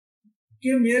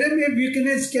कि मेरे में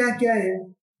वीकनेस क्या क्या है।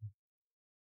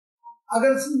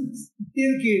 अगर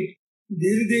तिरकिट,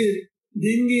 धीर धीर,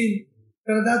 धींगिन,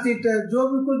 करदातीट, जो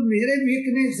भी कुछ मेरे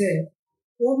वीकनेस है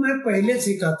वो मैं पहले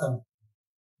सिखाता हूँ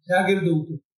शागिर्दों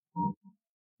को।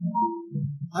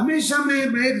 हमेशा मैं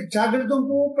शागिर्दों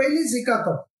को पहले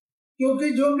सिखाता हूँ, क्योंकि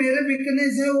जो मेरे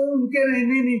वीकनेस है वो उनके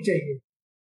रहने नहीं चाहिए,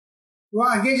 वो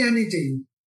आगे जानी चाहिए,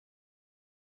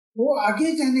 वो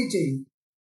आगे जानी चाहिए।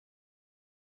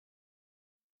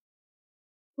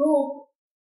 तो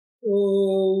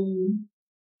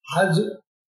आज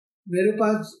मेरे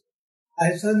पास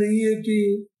ऐसा नहीं है कि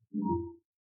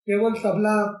केवल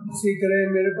तबला सीख रहे,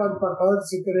 मेरे पास पखवाज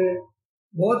सीख रहे।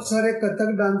 बहुत सारे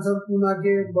कथक डांसर पुणे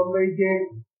के, बम्बई के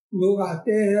लोग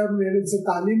आते हैं और मेरे से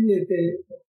तालीम लेते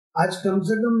हैं। आज कम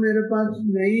से कम मेरे पास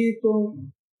नहीं तो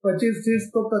 25-30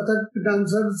 तो कथक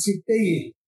डांसर सीखते ही है।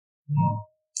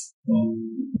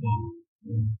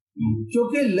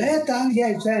 क्योंकि लय ताल ये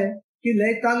ऐसा है कि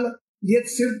लय ताल ये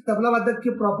सिर्फ तबला वादक की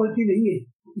प्रॉपर्टी नहीं है,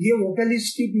 ये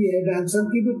वोकलिस्ट की भी है, डांसर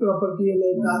की भी प्रॉपर्टी है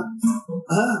लय ताल।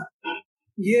 हाँ,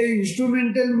 ये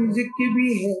इंस्ट्रूमेंटल म्यूजिक की भी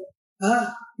है, हाँ,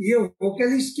 ये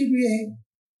वोकलिस्ट की भी है।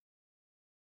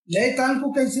 लय ताल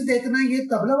को कैसे देखना, ये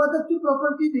तबला वादक की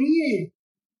प्रॉपर्टी नहीं है।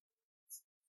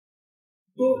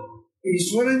 तो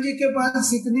ईश्वरन जी के पास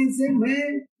सीखने से मैं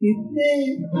इतने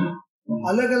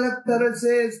अलग अलग तरह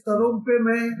से स्तरों पे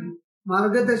मैं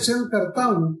मार्गदर्शन करता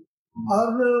हूँ, और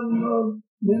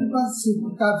मेरे पास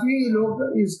काफी लोग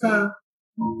इसका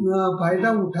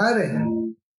फायदा उठा रहे हैं,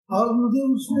 और मुझे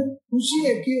उसमें खुशी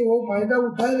है कि वो फायदा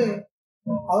उठा रहे हैं,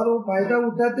 और वो फायदा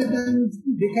उठाते टाइम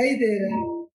दिखाई दे रहे हैं,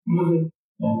 मुझे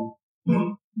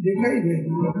दिखाई दे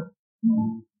रहे हैं।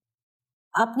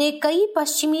 आपने कई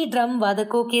पश्चिमी ड्रम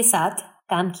वादकों के साथ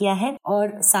काम किया है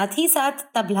और साथ ही साथ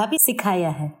तबला भी सिखाया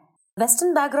है।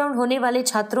 वेस्टर्न बैकग्राउंड होने वाले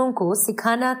छात्रों को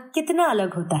सिखाना कितना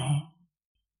अलग होता है?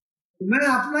 मैं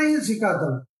अपना ही सिखाता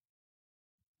हूँ,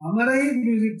 हमारा ही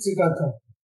म्यूजिक सिखाता हूँ,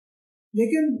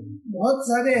 लेकिन बहुत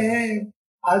सारे हैं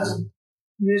आज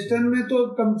वेस्टर्न में तो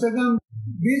कम से कम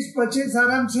 20-25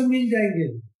 आराम से मिल जाएंगे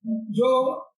जो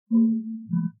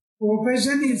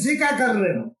प्रोफेशन इसी का कर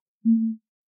रहे हो।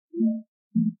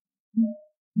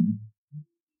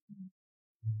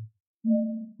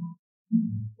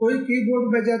 कोई कीबोर्ड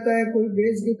बजाता है, कोई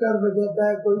बेस गिटार बजाता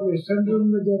है, कोई वेस्टर्न ड्रम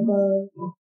बजाता है।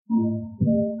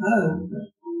 हाँ,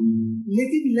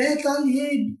 लेकिन लय ताल ये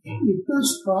इतना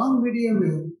स्ट्रॉन्ग मीडियम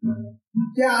है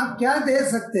कि आप क्या दे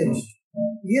सकते हैं,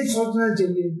 ये सोचना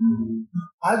चाहिए।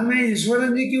 आज मैं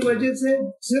ईश्वरन जी की वजह से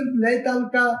सिर्फ लय ताल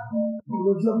का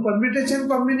मतलब परम्यूटेशन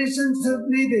कॉम्बिनेशन सिर्फ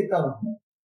नहीं देता हूँ,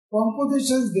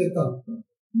 कॉम्पोजिशन देता हूँ,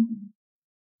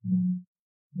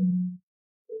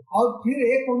 और फिर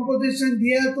एक कॉम्पोजिशन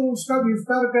दिया तो उसका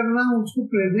विस्तार करना, उसको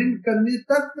प्रेजेंट करने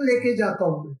तक लेके जाता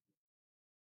हूँ मैं।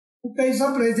 तो कैसा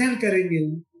प्रेजेंट करेंगे,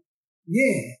 ये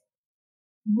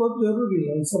बहुत जरूरी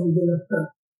है, ऐसा मुझे लगता है।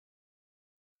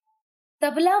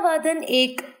 तबला वादन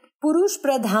एक पुरुष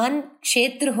प्रधान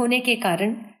क्षेत्र होने के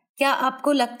कारण क्या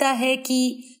आपको लगता है कि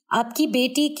आपकी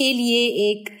बेटी के लिए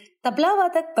एक तबला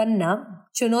वादक बनना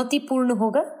चुनौतीपूर्ण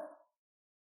होगा?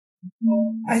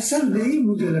 ऐसा नहीं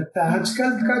मुझे लगता।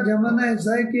 आजकल का जमाना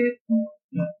ऐसा है कि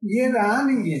ये रहा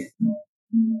नहीं है,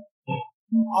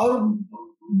 और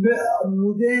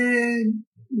मुझे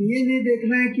ये नहीं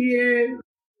देखना है कि ये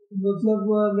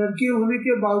मतलब लड़की होने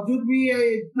के बावजूद भी ये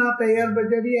इतना तैयार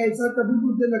बजारी, ऐसा कभी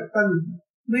मुझे लगता नहीं।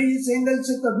 मैं इस एंगल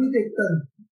से कभी देखता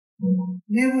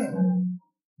नहीं,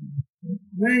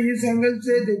 मैं इस एंगल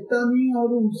से देखता नहीं,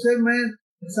 और उससे मैं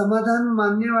समाधान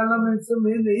मानने वाला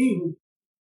मैं नहीं हूँ।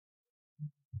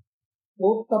 वो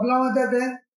तबला वादक है,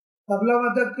 तबला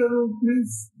वादक के रूप में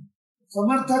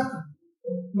समर्थक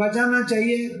बजाना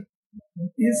चाहिए,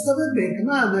 इस तरह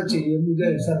देखना आना चाहिए, मुझे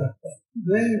ऐसा लगता है।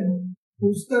 मैं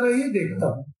उस तरह ही देखता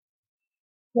हूँ।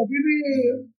 कभी भी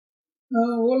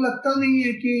वो लगता नहीं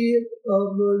है कि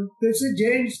जैसे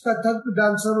जेंट्स कथक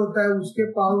डांसर होता है, उसके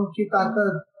पाँव की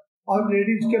ताकत और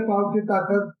लेडीज के पाँव की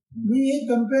ताकत, मैं ये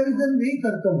कंपैरिजन नहीं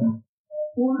करता हूँ।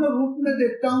 पूर्ण रूप में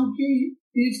देखता हूँ कि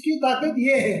इसकी ताकत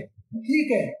ये है,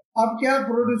 ठीक है, अब क्या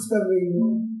प्रोड्यूस कर रही है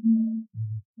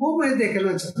वो मैं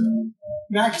देखना चाहता हूँ।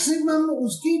 मैक्सिमम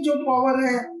उसकी जो पावर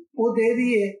है वो दे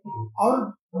रही है,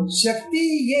 और शक्ति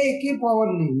ये एक ही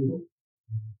पावर नहीं है।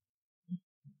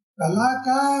 कला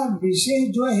का विषय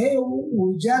जो है वो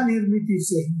ऊर्जा निर्मित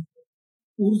से है।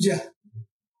 ऊर्जा,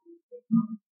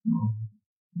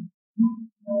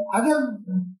 अगर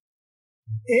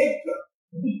एक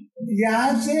यहाँ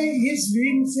से इस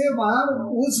विंग से वहां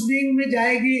उस विंग में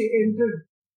जाएगी,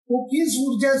 वो किस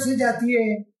ऊर्जा से जाती है,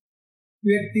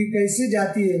 व्यक्ति कैसे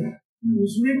जाती है,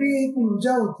 उसमें भी एक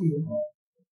ऊर्जा होती है,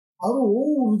 और वो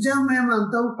ऊर्जा मैं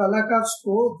मानता हूँ कला का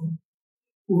स्रोत है।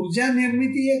 ऊर्जा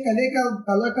निर्मित है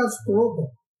कला का स्रोत है,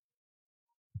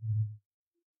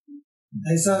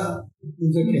 ऐसा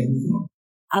मुझे कहना है।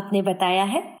 आपने बताया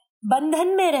है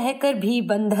बंधन में रहकर भी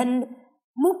बंधन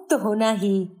मुक्त होना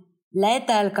ही लय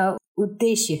ताल का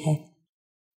उद्देश्य है।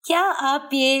 क्या आप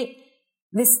ये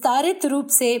विस्तारित रूप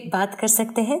से बात कर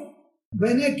सकते हैं?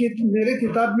 मैंने मेरे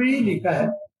किताब में ही लिखा है।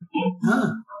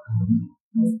 हाँ,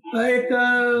 एक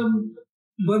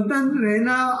बंधन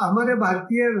रहना हमारे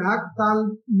भारतीय राग ताल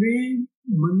में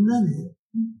बंधन है।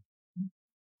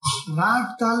 राग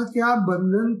ताल क्या,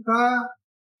 बंधन का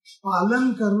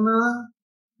पालन करना,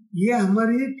 ये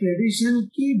हमारी ट्रेडिशन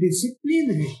की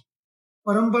डिसिप्लिन है,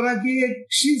 परंपरा की एक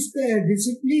शिस्त है,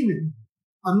 डिसिप्लिन है,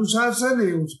 अनुशासन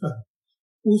है उसका।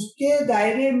 उसके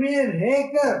दायरे में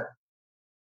रहकर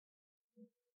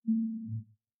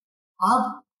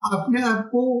आप अपने आप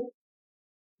को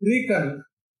फ्री करना,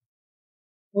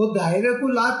 वो दायरे को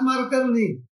लात मार कर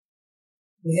नहीं,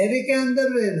 दायरे के अंदर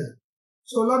रहना।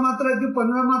 16 मात्रा की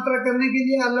 15 मात्रा करने के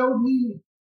लिए अलाउड नहीं है,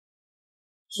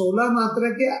 16 मात्रा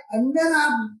के अंदर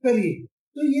आप करिए,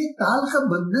 तो ये ताल का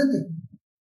बंधन है,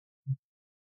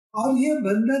 और ये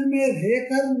बंधन में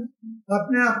रहकर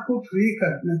अपने आप को फ्री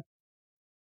करना,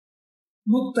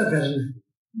 मुक्त करना,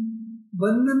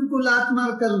 बंधन को लात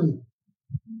मार करना,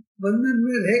 बंधन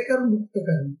में रहकर मुक्त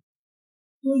करना।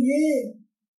 तो ये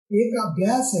एक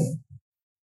अभ्यास है।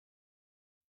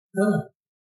 हाँ,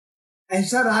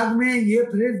 ऐसा राग में ये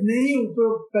फ्रेज नहीं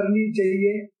उपयोग करनी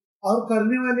चाहिए, और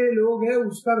करने वाले लोग हैं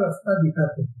उसका रास्ता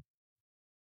दिखाते हैं।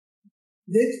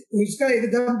 इसका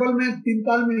एग्जाम्पल मैं 3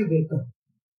 ताल में देता हूँ।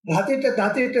 धाते टे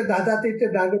धाते टे धाधाते टे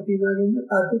धागे तीना गिने,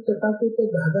 धाते टे धाते टे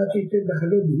धाधाते टे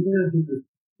धागे धीना गिने,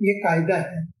 ये कायदा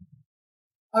है।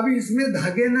 अब इसमें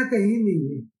धागे ना कहीं नहीं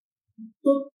है,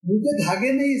 तो मुझे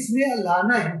धागे नहीं इसमें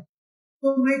लाना है,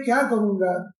 तो मैं क्या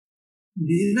करूंगा,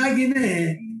 धीना गिने है,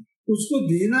 उसको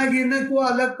धीना गिने को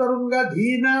अलग करूंगा,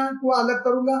 धीना को अलग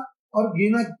करूंगा, और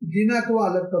गीना को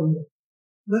अलग करूंगा।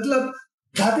 मतलब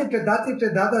धाते टे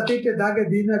दादा ते दागे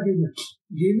धीना गिने,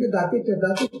 गिने दाते टे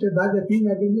दागे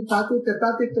तीना गिने, ताते टे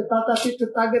ताता ते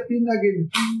तागे तीना गिने,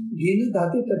 गिने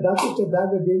दाते टे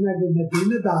दागे धीना गिने,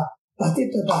 गिने दाते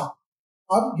टे दा।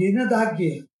 अब गिने दाग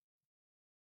गया,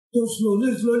 तो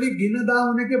स्लोली गिने दा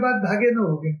होने के बाद धागे न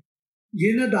हो गए,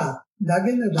 गिने दा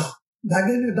धागे न दा,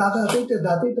 धागे ने दादा ते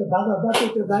दाते टे दादा दाते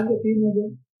टे दागे तीन हो गए।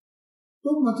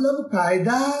 तो मतलब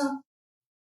कायदा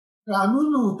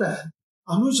कानून होता है,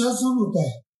 अनुशासन होता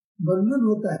है, बंधन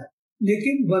होता है,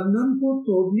 लेकिन बंधन को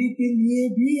तोड़ने के लिए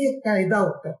भी एक कायदा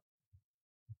होता है।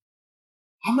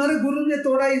 हमारे गुरु ने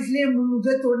तोड़ा, इसलिए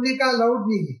मुझे तोड़ने का अलाउड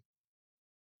नहीं है।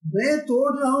 मैं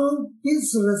तोड़ रहा हूँ,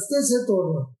 किस रास्ते से तोड़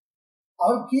रहा हूँ,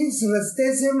 और किस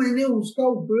रास्ते से मैंने उसका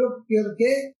उपयोग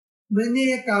करके मैंने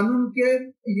ये कानून के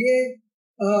ये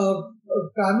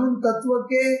कानून तत्व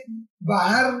के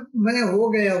बाहर मैं हो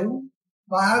गया हूँ,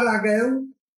 बाहर आ गया हूँ,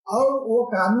 और वो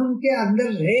कानून के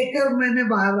अंदर रहकर मैंने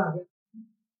बाहर आ गया।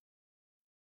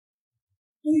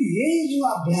 तो ये जो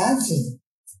अभ्यास है,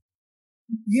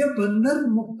 ये बंधन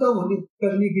मुक्त होने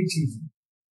करने की चीज है।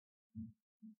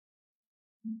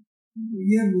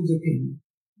 ये मुझे कहना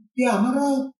कि हमारा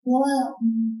पूरा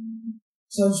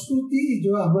संस्कृति,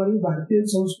 जो हमारी भारतीय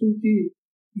संस्कृति,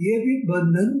 ये भी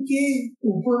बंधन के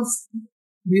ऊपर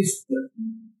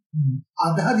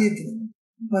आधारित है,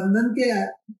 बंधन के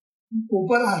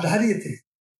ऊपर आधारित है।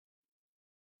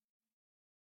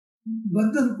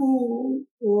 बंधन को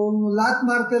लात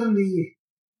मारकर नहीं है।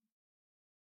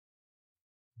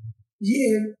 ये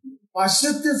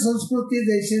पाश्चात्य संस्कृति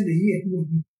जैसे नहीं है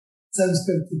अपनी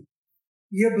संस्कृति।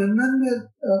 ये बंधन में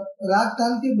रात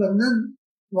काल के बंधन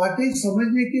वाकई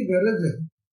समझने की गरज है,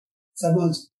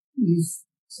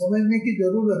 समझने की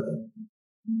जरूरत है।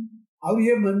 अब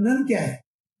ये बंधन क्या है,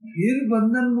 फिर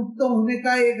बंधन मुक्त होने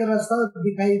का एक रास्ता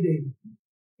दिखाई देगा,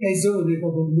 कैसे होने का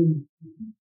बंधन।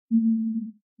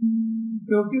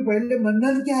 क्योंकि पहले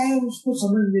बंधन क्या है उसको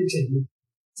समझने चाहिए,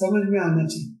 समझ में आना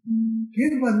चाहिए,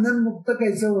 फिर बंधन मुक्त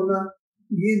कैसे होना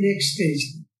ये नेक्स्ट स्टेज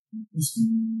है।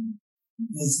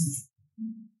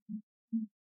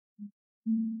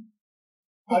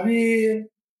 अभी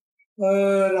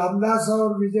रामदास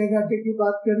और विजय घाटे की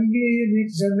बात करेंगे, ये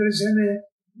नेक्स्ट जनरेशन है।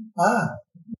 हाँ,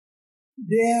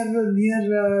 दे आर नियर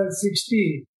 60,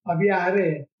 अभी आ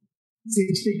रहे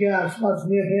 60 के आसपास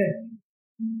में है।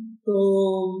 तो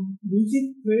म्यूजिक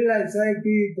फील्ड ऐसा है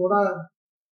कि थोड़ा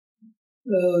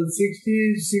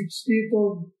 60 तो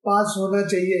पास होना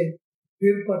चाहिए,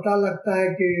 फिर पता लगता है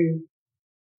कि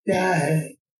क्या है।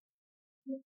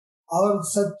 और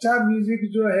सच्चा म्यूजिक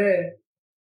जो है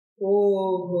वो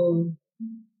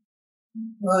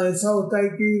ऐसा होता है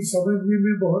कि समझने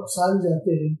में बहुत साल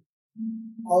जाते हैं,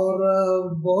 और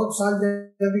बहुत साल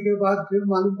जाने के बाद फिर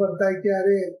मालूम पड़ता है कि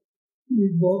अरे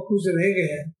बहुत कुछ रह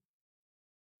गया।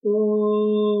 तो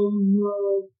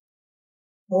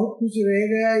बहुत कुछ रह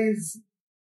गया इस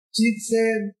चीज से।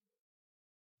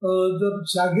 जब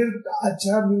शागिर्द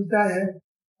अच्छा मिलता है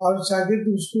और शागिर्द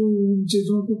उसको उन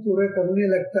चीजों को पूरे करने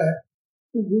लगता है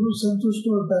तो गुरु संतुष्ट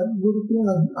होता है, गुरु को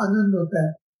आनंद होता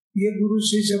है। ये गुरु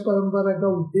शिष्य परंपरा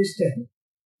का उद्देश्य है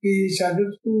कि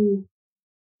शागिर्द को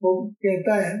वो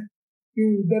कहता है कि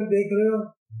उधर देख रहे हो,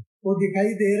 वो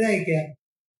दिखाई दे रहा है क्या?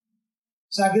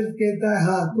 शागिर्द कहता है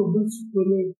हाँ, तो बस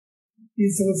बोलो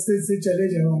इस रास्ते से चले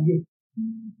जाओगे।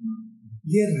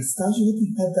 ये रास्ता जो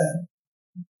दिखाता है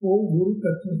वो गुरु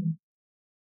करते हैं।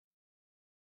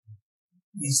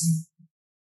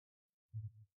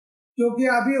 क्योंकि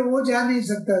अभी वो जा नहीं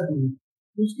सकता गुरु,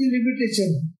 उसकी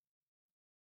लिमिटेशन है,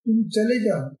 तुम चले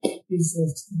जाओ इस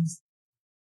रास्ते से।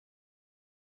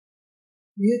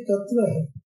 ये तत्व है,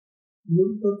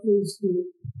 गुरु तत्व इसको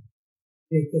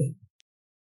कहते हैं।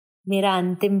 मेरा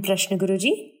अंतिम प्रश्न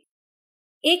गुरुजी,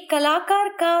 एक कलाकार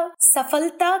का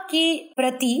सफलता के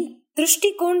प्रति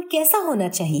दृष्टिकोण कैसा होना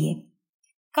चाहिए?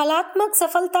 कलात्मक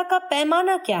सफलता का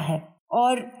पैमाना क्या है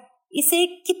और इसे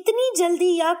कितनी जल्दी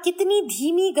या कितनी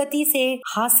धीमी गति से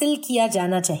हासिल किया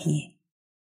जाना चाहिए?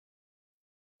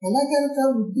 कलाकार का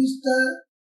उद्देश्य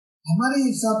हमारे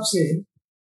हिसाब से,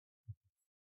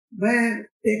 मैं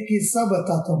एक किस्सा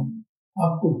बताता हूँ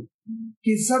आपको।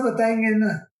 किस्सा बताएंगे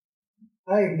ना,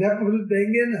 एग्जाम्पल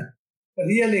देंगे ना,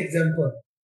 रियल एग्जाम्पल,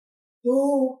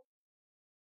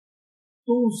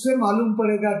 तो उससे मालूम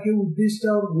पड़ेगा कि उद्देश्य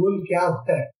और गोल क्या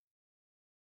होता है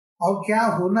और क्या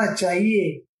होना चाहिए।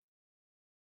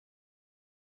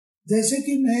 जैसे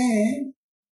कि मैं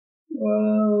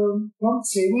फ्रॉम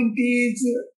 70s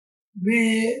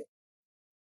में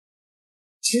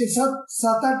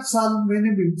 6-7-8 साल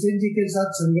मैंने भीमसेन जी के साथ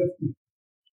संगत की।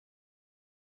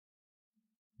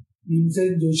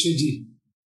 भीमसेन जोशी जी,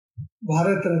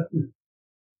 भारत रत्न,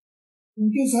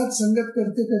 उनके साथ संगत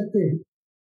करते करते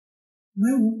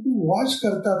मैं उनको वॉच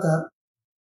करता था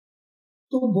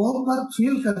तो बहुत बार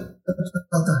फील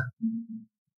करता था।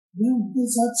 मैं उनके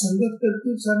साथ संगत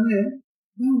करते समय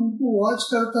मैं उनको वॉच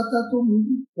करता था तो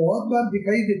मुझे बहुत बार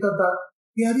दिखाई देता था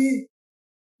कि अरे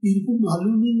इनको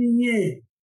मालूम ही नहीं है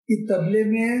कि तबले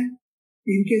में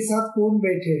इनके साथ कौन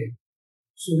बैठे।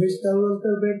 सुरेश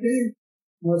तलवलकर बैठे,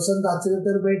 वसंत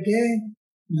आचरेकर बैठे,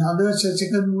 नाना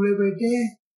शशिकांत मुळे बैठे,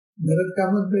 भरत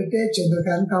कामत बैठे,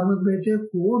 चंद्रकांत कामत बैठे,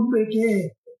 कौन बैठे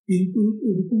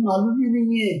इनको मालूम ही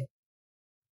नहीं है,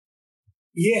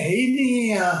 ये है ही नहीं है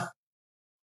यहाँ।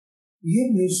 ये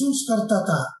महसूस करता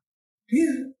था। फिर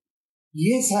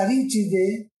ये सारी चीजें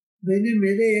मैंने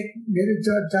मेरे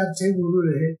 4-6 गुरु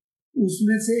रहे,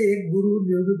 उसमें से एक गुरु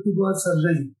निवृत्ति बुआ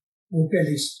सरनाई,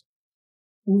 वोकलिस्ट,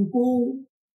 उनको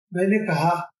मैंने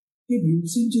कहा कि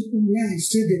भीमसेन जी को मैं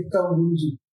ऐसे देखता हूँ गुरु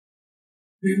जी,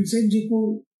 भीमसेन जी को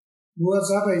बुआ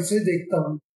साहब ऐसे देखता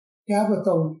हूँ, क्या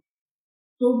बताऊं।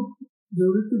 तो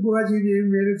निवृत्ति बुआ जी ने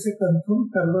मेरे से कंफर्म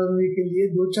करवाने के लिए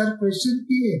 2-4 क्वेश्चन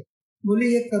किए। बोले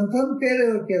ये कंफर्म कह रहे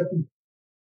हो क्या, तुम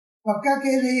पक्का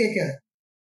कह रही है क्या?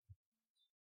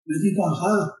 मैंने कहा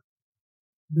हाँ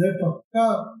मैं पक्का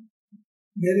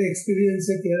मेरे एक्सपीरियंस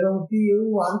से कह रहा हूँ कि ये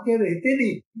वहां के रहते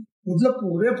नहीं, मतलब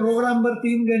पूरे प्रोग्राम पर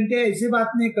 3 घंटे ऐसी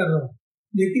बात नहीं कर रहा हूँ,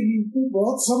 लेकिन इनको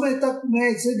बहुत समय तक मैं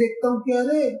ऐसे देखता हूँ कि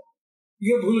अरे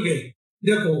ये भूल गए,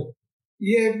 देखो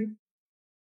ये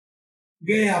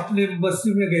गए अपने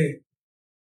बस्ती में गए,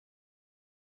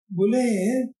 बोले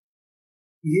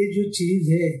ये जो चीज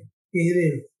है कह रहे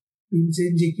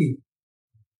भीमसेन जी की,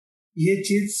 ये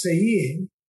चीज सही है,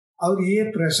 और ये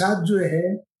प्रसाद जो है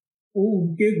वो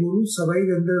उनके गुरु सवाई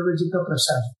गंधर्व जी का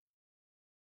प्रसाद है।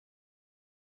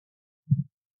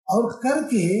 और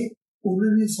करके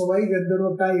उन्होंने सवाई गंधर्व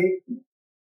का एक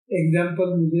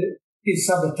एग्जाम्पल मुझे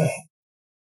किस्सा बताया।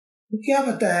 तो क्या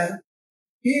बताया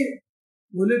कि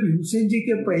बोले भीमसेन जी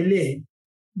के पहले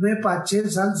मैं 5-6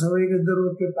 साल सवाई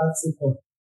गंधर्व के पास से था।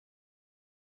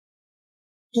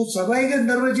 तो सवाई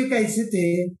गंधर्व जी कैसे थे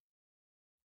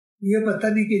ये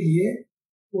बताने के लिए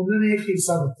उन्होंने एक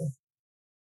किस्सा बताया।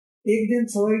 एक दिन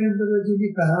सवाई गंधर्व जी ने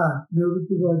कहा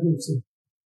निवृत्ति बहादुर से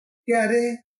कि अरे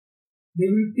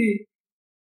निवृत्ति,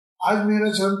 आज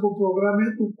मेरा शाम को प्रोग्राम है,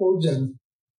 तू पहुंच जाना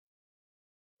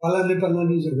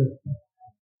फलाने जगह।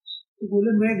 तो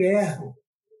बोले मैं गया,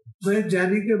 मैं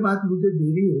जाने के बाद मुझे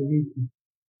देरी हो गई थी।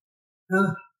 हाँ,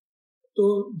 तो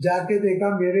जाके देखा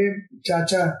मेरे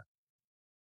चाचा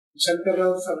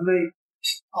शंकरराव सरनाई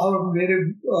और मेरे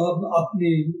अपने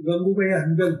गंगूबाई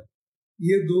हंगल,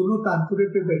 ये दोनों तानपुरे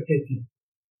पे बैठे थे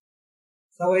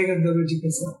सवाई गंधर्व जी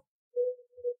के साथ।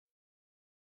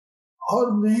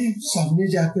 और मैं सामने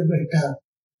जाके बैठा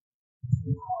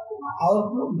और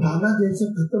गाना जैसे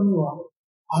खत्म हुआ,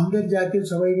 अंदर जाके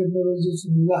सवाई गंधर्व जी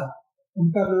से मिला।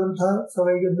 उनका नाम था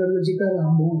सवाई गंधर्व जी का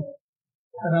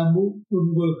रामू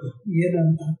कुंडोलकर, ये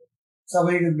नाम था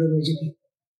सवाई गंधर्व जी का।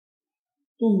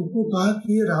 तो उनको कहा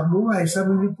कि रामू, ऐसा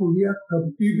मैंने पूरिया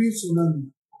कभी भी सुना नहीं,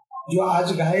 जो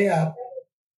आज गाए आप,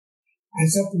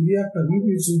 ऐसा पूरिया कभी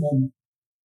भी सुना नहीं।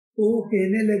 तो वो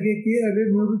कहने लगे कि अरे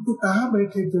निवृत्ति कहाँ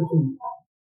बैठे थे तुम?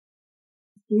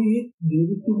 तो ये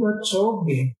निवृत्ति बहुत चौंक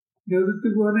गए। निवृत्ति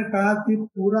बुआ ने कहा कि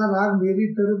पूरा राग मेरी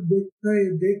तरफ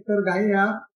देख कर गाए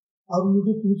आप, और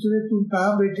मुझे पूछ रहे तुम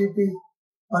कहाँ बैठे थे?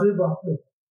 अरे बाप रे।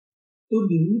 तो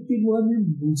निवृत्ति बुआ ने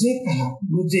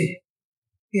मुझे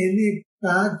कहने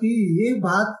कहा कि ये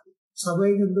बात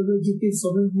सवाई गंधर्व जी के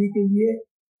समझने के लिए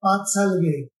 5 साल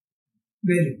गए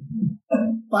मेरे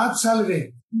 5 साल गए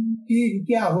कि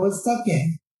इनकी अवस्था क्या है।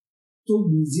 तो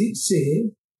म्यूजिक से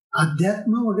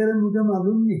अध्यात्म वगैरह मुझे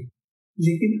मालूम नहीं,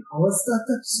 लेकिन अवस्था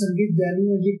तक संगीत जाने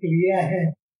वाली क्रिया है,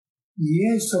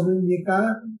 ये समझने का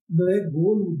मैं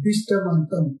गोल उद्दिष्ट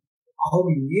मानता हूँ,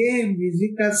 और ये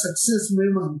म्यूजिक का सक्सेस मैं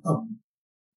मानता हूँ,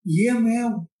 ये मैं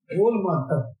गोल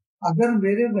मानता हूँ। अगर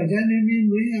मेरे बजाने में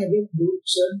मैं अगर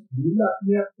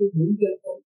अपने आप को भूल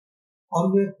जाता हूँ और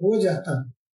मैं खो जाता हूँ,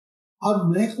 और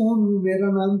मैं कौन हूँ, मेरा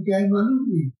नाम क्या है मालूम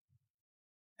नहीं,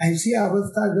 ऐसी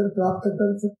अवस्था अगर प्राप्त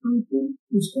कर सकता हूँ तो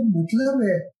उसको मतलब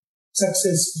है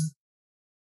सक्सेस का।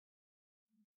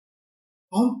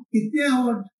 और कितने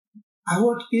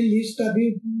अवार्ड की लिस्ट अभी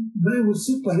मैं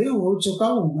उससे परे हो चुका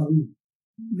हूँ। अभी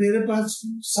मेरे पास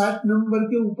 60 नंबर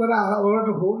के ऊपर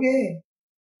अवार्ड हो गए,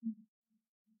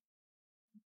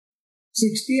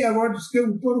 60 अवार्ड्स के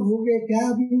ऊपर हो गए। क्या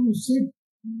अभी उससे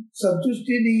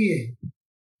संतुष्टि नहीं है?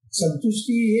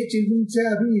 संतुष्टि ये चीजों से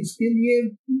अभी इसके लिए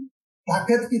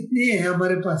ताकत कितनी है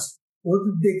हमारे पास, वो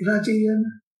तो देखना चाहिए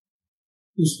ना।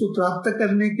 उसको प्राप्त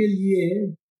करने के लिए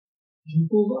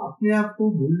हमको अपने आप को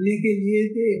भूलने के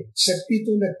लिए शक्ति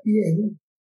तो लगती है ना,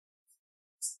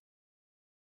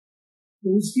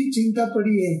 तो उसकी चिंता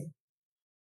पड़ी है।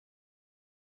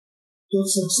 तो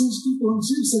सक्सेस की कौन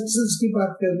सी सक्सेस की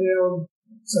बात कर रहे हो?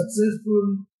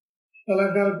 सक्सेसफुल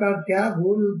कलाकार का क्या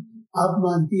गोल आप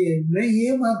मानती है? मैं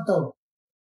ये मानता हूँ,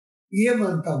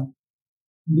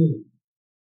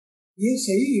 ये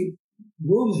सही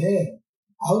गोल है।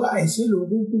 और ऐसे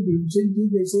लोगों को, भीमसेन जी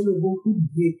जैसे लोगों को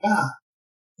देखा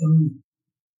हमने,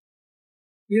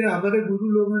 फिर हमारे गुरु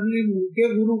लोगों ने उनके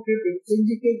गुरु के, भीमसेन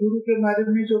जी के गुरु के बारे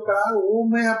में जो कहा वो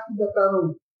मैं आपको बता रहा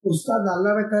हूँ। उस्ताद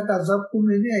आला रखा का सबको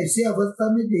मैंने ऐसी अवस्था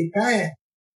में देखा है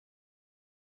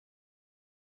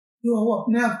जो वो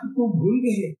अपने आप को भूल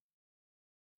गए।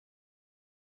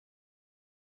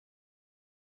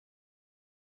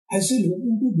 ऐसे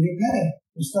लोगों को देखा है।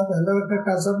 उस्ताद आला रखा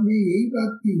का सब ने यही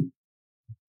बात की।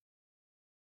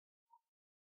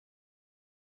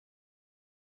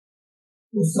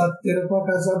 उस्ताद तिरपा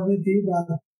का सब ने थी बात।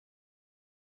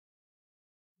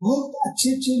 बहुत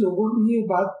अच्छे लोगों ने ये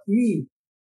बात की,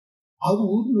 और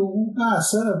उन लोगों का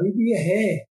असर अभी भी है।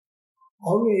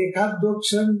 और एक आध 2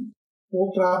 क्षण वो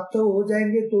प्राप्त हो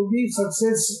जाएंगे तो भी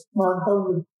सक्सेस मानता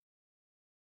हूँ,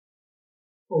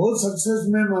 वो सक्सेस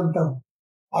मैं मानता हूँ।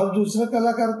 और दूसरा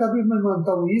कलाकार का भी मैं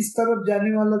मानता हूँ, इस तरफ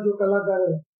जाने वाला जो कलाकार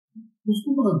है उसको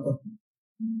मानता हूँ।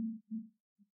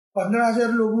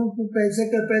 15,000 लोगों को पैसे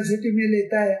कैपेसिटी में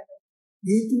लेता है,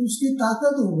 ये तो उसकी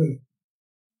ताकत हो गई।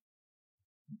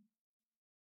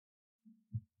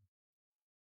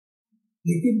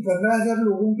 लेकिन 15,000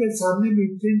 लोगों के सामने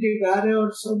मिलते के गा रहे और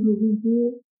सब लोगों को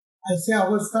ऐसे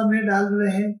अवस्था में डाल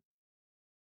रहे हैं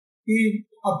कि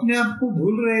अपने आप को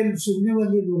भूल रहे हैं सुनने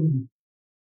वाले लोग।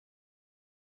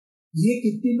 ये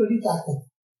कितनी बड़ी ताकत है,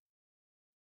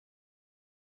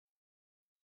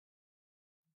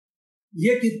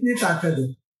 ये कितनी ताकत है।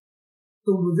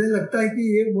 तो मुझे लगता है कि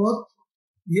ये बहुत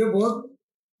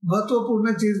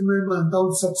महत्वपूर्ण चीज मैं मानता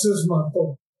हूँ, सक्सेस मानता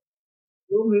हूँ।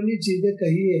 जो मैंने चीजें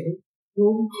कही है वो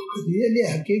रियली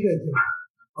हकीकत है,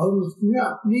 और उसमें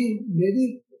अपनी मेरी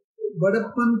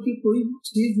बड़प्पन की कोई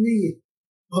चीज नहीं है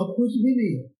और कुछ भी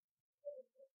नहीं है।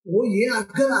 वो ये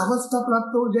अगर अवस्था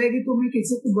प्राप्त हो जाएगी तो मैं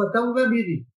किसी को बताऊंगा भी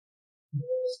नहीं,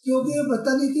 क्योंकि ये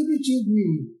बताने की भी चीज नहीं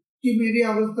है कि मेरी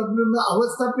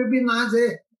अवस्था पे भी नाज है,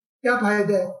 क्या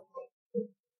फायदा है।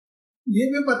 ये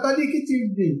मैं बताने की चीज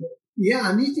नहीं, ये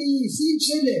आनी चाहिए,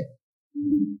 इसेंशियल है,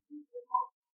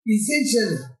 इसेंशियल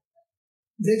है।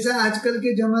 जैसा आजकल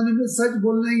के जमाने में सच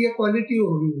बोलना ये क्वालिटी हो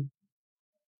गई है,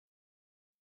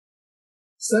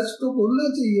 सच तो बोलना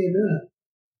चाहिए ना,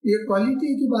 ये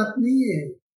क्वालिटी की बात नहीं है।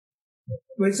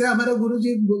 वैसे हमारे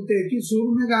गुरुजी बोलते हैं कि सुर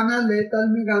में गाना, लय ताल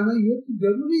में गाना ये तो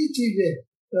जरूरी चीज है,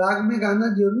 राग में गाना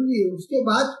जरूरी है, उसके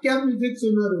बाद क्या म्यूजिक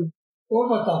सुना रहे वो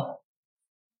बताओ।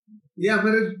 ये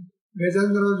हमारे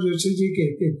गजेंद्र जोशी जी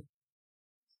कहते हैं।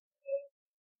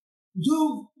 जो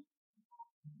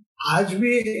आज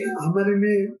भी हमारे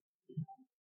में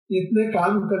इतने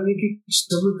काम करने की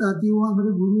क्षमता थी वो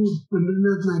हमारे गुरु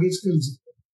पंडितनाथ नागेशकर जी।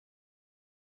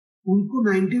 उनको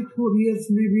 94 इयर्स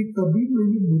में भी कभी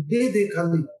मैंने मुद्दे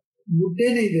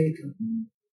नहीं देखा।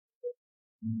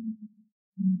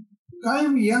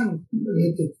 कायम यंग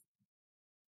रहते थे,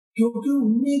 क्योंकि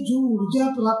उनमें जो ऊर्जा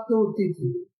प्राप्त होती थी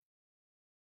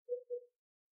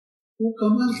वो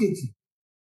कमाल की थी।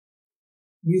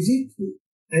 म्यूजिक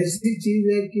ऐसी चीज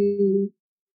है कि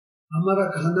हमारा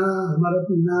खाना, हमारा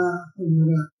पीना,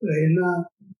 हमारा रहना,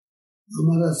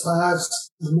 हमारा सांस,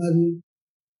 हमारी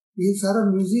ये सारा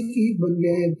म्यूजिक ही बन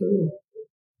गया है। तो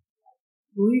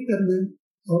वही करना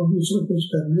और दूसरा कुछ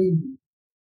करना ही नहीं।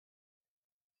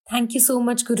 Thank you so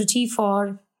much, Guruji,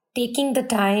 for taking the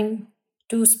time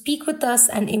to speak with us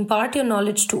and impart your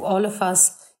knowledge to all of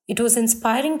us. It was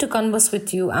inspiring to converse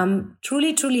with you. I'm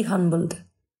truly, truly humbled.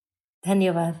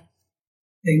 Dhanyavad.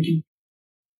 Thank you.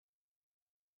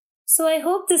 So I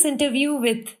hope this interview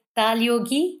with Tal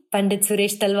Yogi, Pandit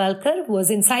Suresh Talwalkar, was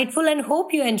insightful and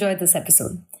hope you enjoyed this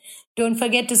episode. Don't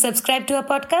forget to subscribe to our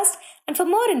podcast, and for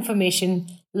more information,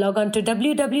 log on to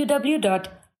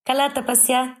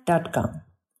www.kalatapasya.com.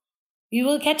 We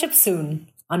will catch up soon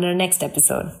on our next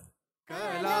episode.